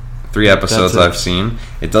 3 episodes I've seen.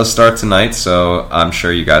 It does start tonight, so I'm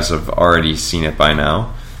sure you guys have already seen it by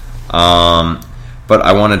now. But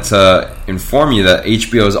I wanted to inform you that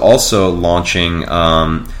HBO is also launching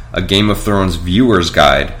a Game of Thrones viewer's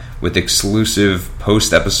guide with exclusive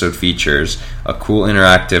post-episode features, a cool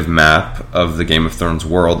interactive map of the Game of Thrones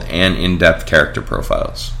world, and in-depth character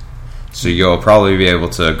profiles. So you'll probably be able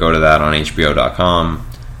to go to that on HBO.com.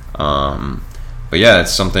 But yeah,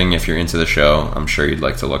 it's something, if you're into the show, I'm sure you'd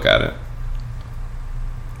like to look at it.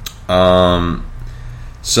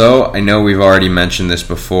 So I know we've already mentioned this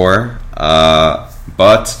before,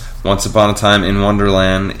 but Once Upon a Time in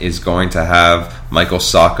Wonderland is going to have Michael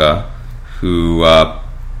Sacca, who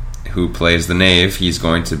plays the Knave. He's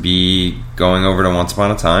going to be going over to Once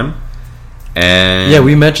Upon a Time. And yeah,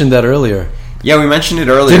 we mentioned that earlier. Yeah, we mentioned it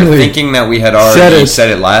earlier, thinking that we had already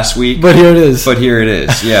said it last week. But here it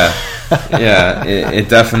is. Yeah. Yeah, it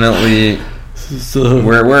definitely. So,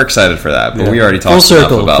 we're excited for that, but we already talked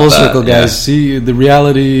enough about that. Full circle, guys. Yeah. See, the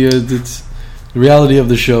reality of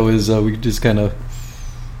the show is we just kind of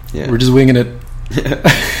we're just winging it.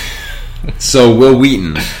 So Will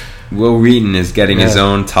Wheaton is getting his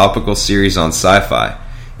own topical series on Sci-Fi.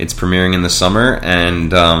 It's premiering in the summer,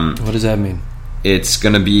 and what does that mean? It's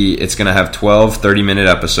gonna have 12 30-minute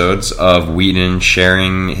episodes of Wheaton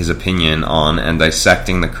sharing his opinion on and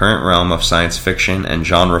dissecting the current realm of science fiction and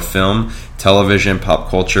genre film, television, pop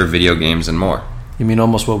culture, video games, and more. You mean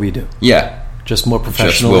almost what we do? Yeah. Just more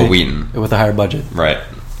professional. Just Will Wheaton. With a higher budget. Right.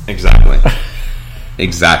 Exactly.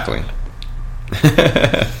 Exactly.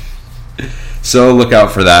 So look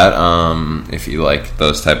out for that if you like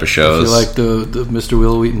those type of shows. If you like the Mr.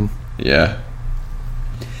 Will Wheaton. Yeah.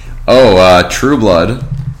 True Blood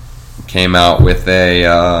came out with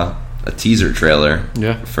a teaser trailer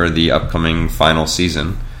for the upcoming final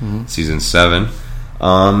season, season 7.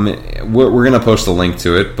 We're gonna post a link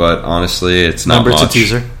to it, but honestly, it's not much. It's a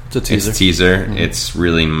teaser. It's a teaser. Mm-hmm. It's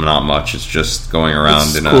really not much. It's just going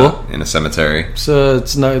around in a cemetery. So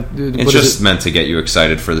it's not. It's just meant to get you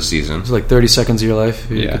excited for the season. It's like 30 seconds of your life.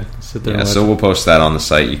 You sit there. Yeah. So we'll post that on the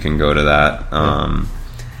site. You can go to that.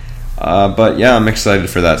 But yeah, I'm excited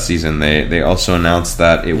for that season. They also announced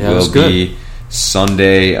that it will be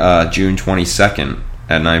Sunday, June 22nd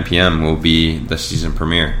at 9 p.m. will be the season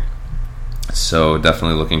premiere. So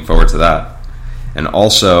definitely looking forward to that. And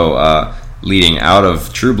also leading out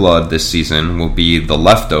of True Blood this season will be The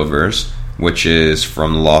Leftovers, which is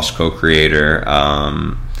from the Lost co-creator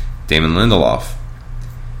Damon Lindelof.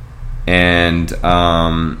 And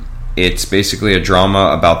it's basically a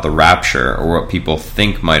drama about the Rapture, or what people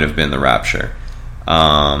think might have been the Rapture.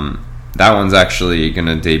 That one's actually going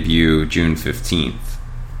to debut June 15th,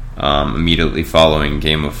 immediately following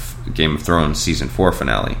Game of Thrones season 4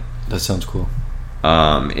 finale. That sounds cool.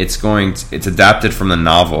 It's adapted from the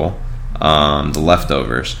novel, The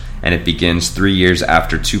Leftovers, and it begins 3 years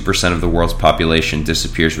after 2% of the world's population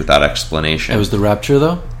disappears without explanation. It was the Rapture,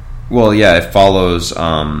 though? Well, yeah, it follows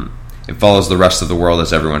the rest of the world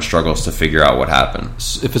as everyone struggles to figure out what happened.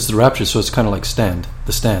 If it's the Rapture, so it's kind of like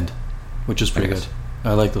The Stand, which is pretty good.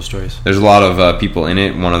 I like those stories. There's a lot of people in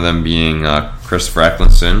it, one of them being Christopher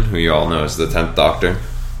Eccleston, who you all know is the 10th Doctor.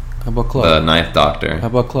 How about Claude? The 9th Doctor. How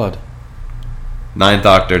about Claude? 9th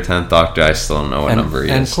Doctor, 10th Doctor, I still don't know what number he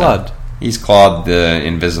is. And Claude. So. He's Claude, the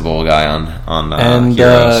invisible guy on and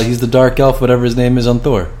Heroes. He's the Dark Elf, whatever his name is on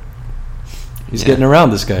Thor. He's getting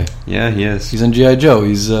around, this guy. Yeah, he is. He's in G.I. Joe.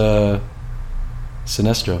 He's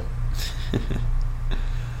Sinestro.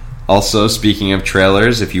 Also, speaking of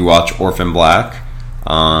trailers, if you watch Orphan Black,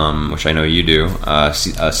 which I know you do, a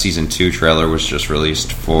season 2 trailer was just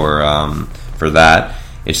released for that.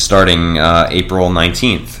 It's starting April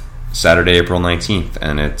 19th, Saturday, April 19th,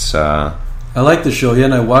 and it's... I like the show,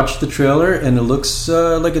 and I watched the trailer, and it looks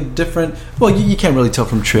like a different... Well, you can't really tell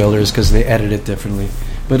from trailers because they edit it differently,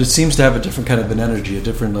 but it seems to have a different kind of an energy, a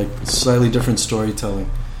different, like, slightly different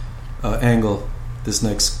storytelling angle this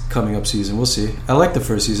next coming up season. We'll see. I like the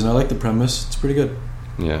first season. I like the premise. It's pretty good.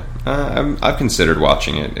 Yeah. I've considered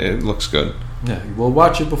watching it. It looks good. Yeah, we'll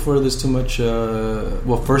watch it before there's too much...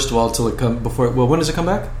 first of all, till it come before... Well, when does it come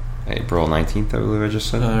back? April 19th, I believe I just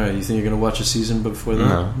said. All right, you think you're going to watch a season before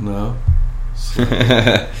that? No.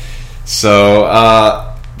 So,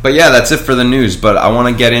 but yeah, that's it for the news. But I want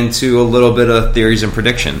to get into a little bit of theories and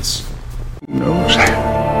predictions. Who knows?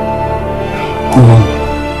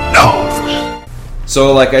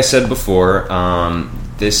 So, like I said before,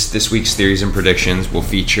 this week's theories and predictions will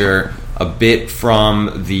feature a bit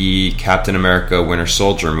from the Captain America Winter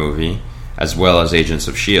Soldier movie, as well as Agents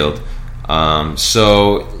of S.H.I.E.L.D.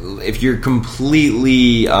 So, if you're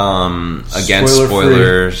completely against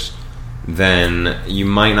spoilers, then you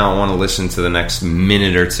might not want to listen to the next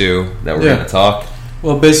minute or two that we're going to talk.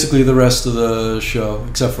 Well, basically the rest of the show,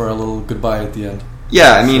 except for a little goodbye at the end.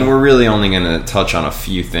 Yeah, I mean, we're really only going to touch on a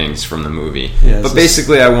few things from the movie. Yeah, but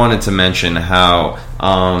basically I wanted to mention how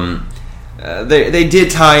they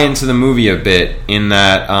did tie into the movie a bit in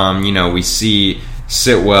that, we see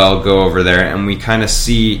Sitwell go over there and we kind of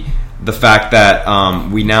see... the fact that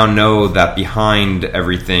we now know that behind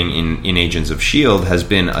everything in Agents of S.H.I.E.L.D. has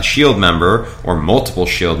been a S.H.I.E.L.D. member or multiple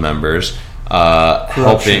S.H.I.E.L.D. members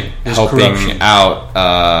helping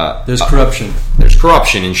out. There's corruption. There's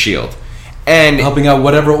corruption in S.H.I.E.L.D. And helping out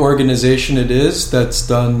whatever organization it is that's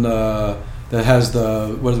done that has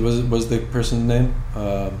the what was the person's name?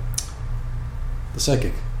 The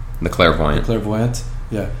psychic, the clairvoyant. The clairvoyant.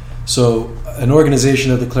 Yeah. So an organization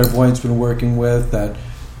that the clairvoyant's been working with that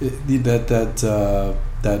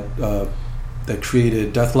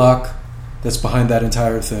created Deathlock, that's behind that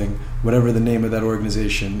entire thing, whatever the name of that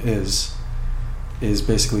organization is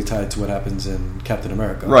basically tied to what happens in Captain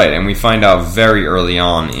America. Right, and we find out very early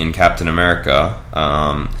on in Captain America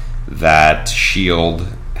that S.H.I.E.L.D.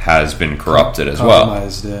 has been corrupted as well.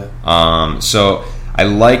 Yeah. So I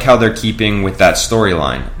like how they're keeping with that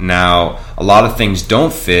storyline. Now, a lot of things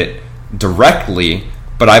don't fit directly,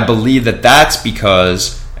 but I believe that that's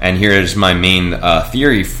because... And here's my main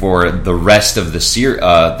theory for the rest of the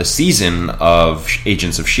season of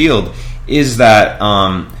Agents of S.H.I.E.L.D. is that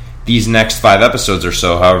these next 5 episodes or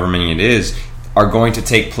so, however many it is, are going to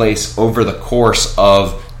take place over the course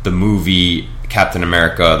of the movie Captain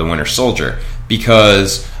America: The Winter Soldier.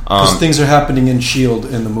 Because things are happening in S.H.I.E.L.D.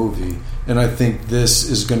 in the movie. And I think this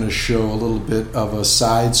is going to show a little bit of a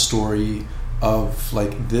side story of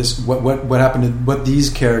like this, what happened, what these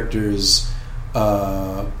characters...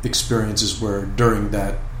 experiences were during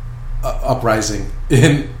that uprising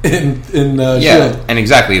in S.H.I.E.L.D. And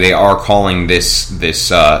exactly, they are calling this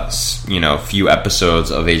few episodes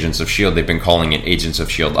of Agents of S.H.I.E.L.D. they've been calling it Agents of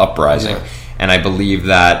S.H.I.E.L.D. Uprising, and I believe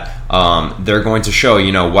that they're going to show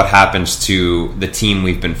what happens to the team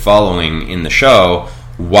we've been following in the show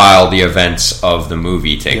while the events of the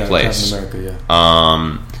movie take place. Captain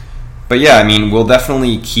America, but yeah, I mean, we'll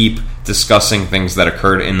definitely keep discussing things that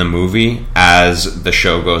occurred in the movie as the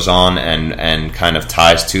show goes on and kind of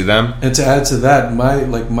ties to them. And to add to that,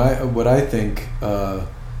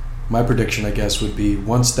 my prediction, I guess, would be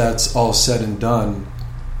once that's all said and done,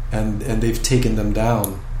 and they've taken them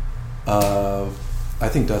down, I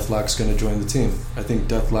think Deathlock's going to join the team. I think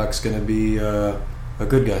Deathlock's going to be a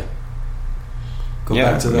good guy. Go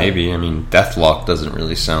back to that. Maybe. I mean, Deathlock doesn't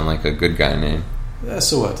really sound like a good guy name. Yeah,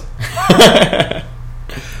 so what?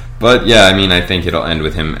 But yeah, I mean, I think it'll end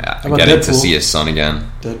with him getting to see his son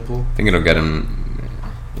again. Deadpool. I think it'll get him.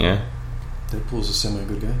 Yeah. Deadpool's a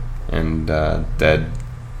semi-good guy. And the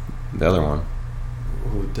other one.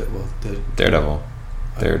 Oh, Daredevil.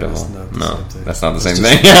 That's not the same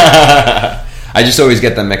thing. I I just always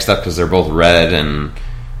get them mixed up because they're both red and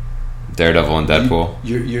Daredevil and Deadpool.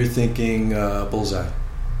 You're thinking Bullseye.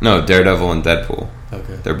 No, Daredevil and Deadpool.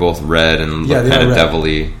 Okay. They're both red and look kind of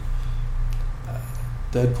devilly.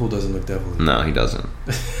 Deadpool doesn't look devilly. No, he doesn't.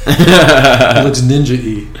 He looks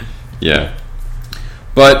ninja-y. Yeah.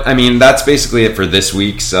 But, I mean, that's basically it for this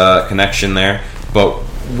week's connection there. But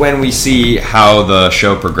when we see how the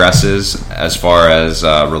show progresses as far as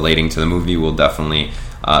relating to the movie, we'll definitely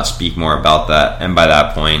speak more about that. And by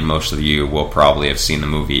that point, most of you will probably have seen the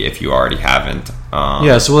movie if you already haven't.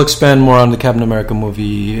 So we'll expand more on the Captain America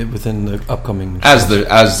movie within the upcoming as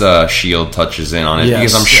the Shield touches in on it,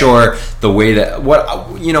 because I'm sure the way that what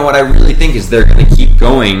I really think is they're going to keep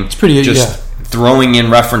going. It's pretty throwing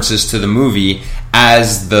in references to the movie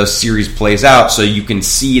as the series plays out, so you can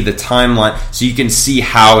see the timeline, so you can see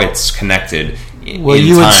how it's connected.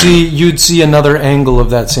 You'd see another angle of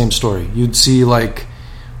that same story. You'd see like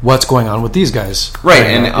what's going on with these guys, right?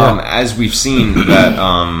 And as we've seen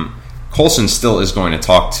that. Coulson still is going to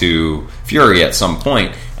talk to Fury at some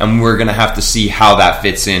point, and we're going to have to see how that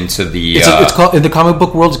fits into the... It's called, in the comic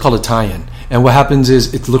book world, it's called a tie-in. And what happens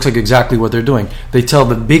is, it looks like exactly what they're doing. They tell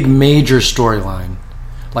the big major storyline,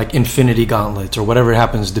 like Infinity Gauntlets or whatever it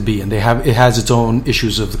happens to be, and it has its own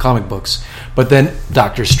issues of the comic books. But then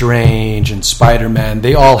Doctor Strange and Spider-Man,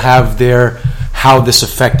 they all have their how this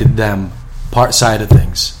affected them side of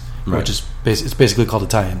things, right. Which is it's basically called a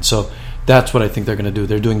tie-in. So... that's what I think they're going to do.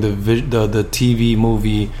 They're doing the TV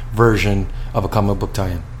movie version of a comic book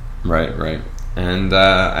tie-in. Right. And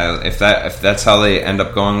if that's how they end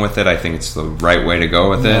up going with it, I think it's the right way to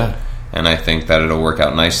go with it, and I think that it'll work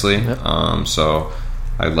out nicely. Yep. So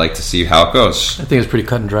I'd like to see how it goes. I think it's pretty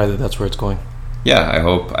cut and dry that that's where it's going. Yeah, I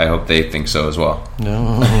hope they think so as well.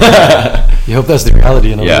 No, you hope that's the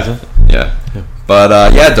reality. Yeah.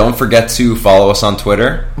 But don't forget to follow us on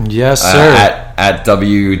Twitter. Yes, sir. At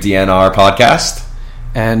WDNR Podcast.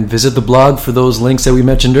 And visit the blog for those links that we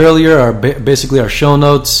mentioned earlier, basically our show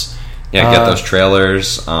notes. Yeah, get those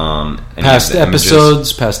trailers. Past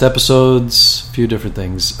episodes, a few different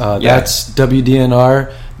things. That's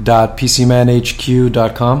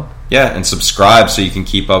WDNR.PCManHQ.com. Yeah, and subscribe so you can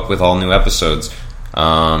keep up with all new episodes.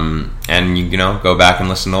 And you go back and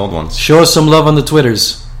listen to old ones. Show us some love on the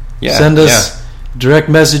Twitters. Yeah, send us direct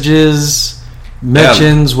messages,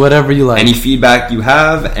 mentions, whatever you like. Any feedback you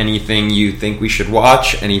have, anything you think we should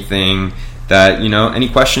watch, anything that, any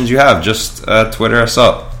questions you have, just Twitter us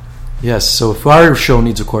up. Yes, so if our show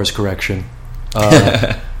needs a course correction,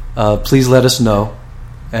 please let us know.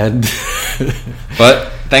 And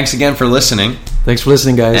but thanks again for listening. Thanks for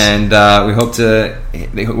listening, guys. And we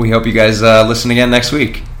hope you guys listen again next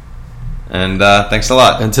week. And thanks a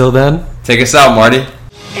lot. Until then, take us out, Marty.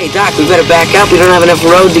 Hey, Doc, we better back up. We don't have enough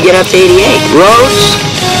road to get up to 88. Roads?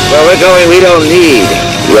 Where we're going, we don't need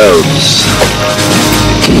roads.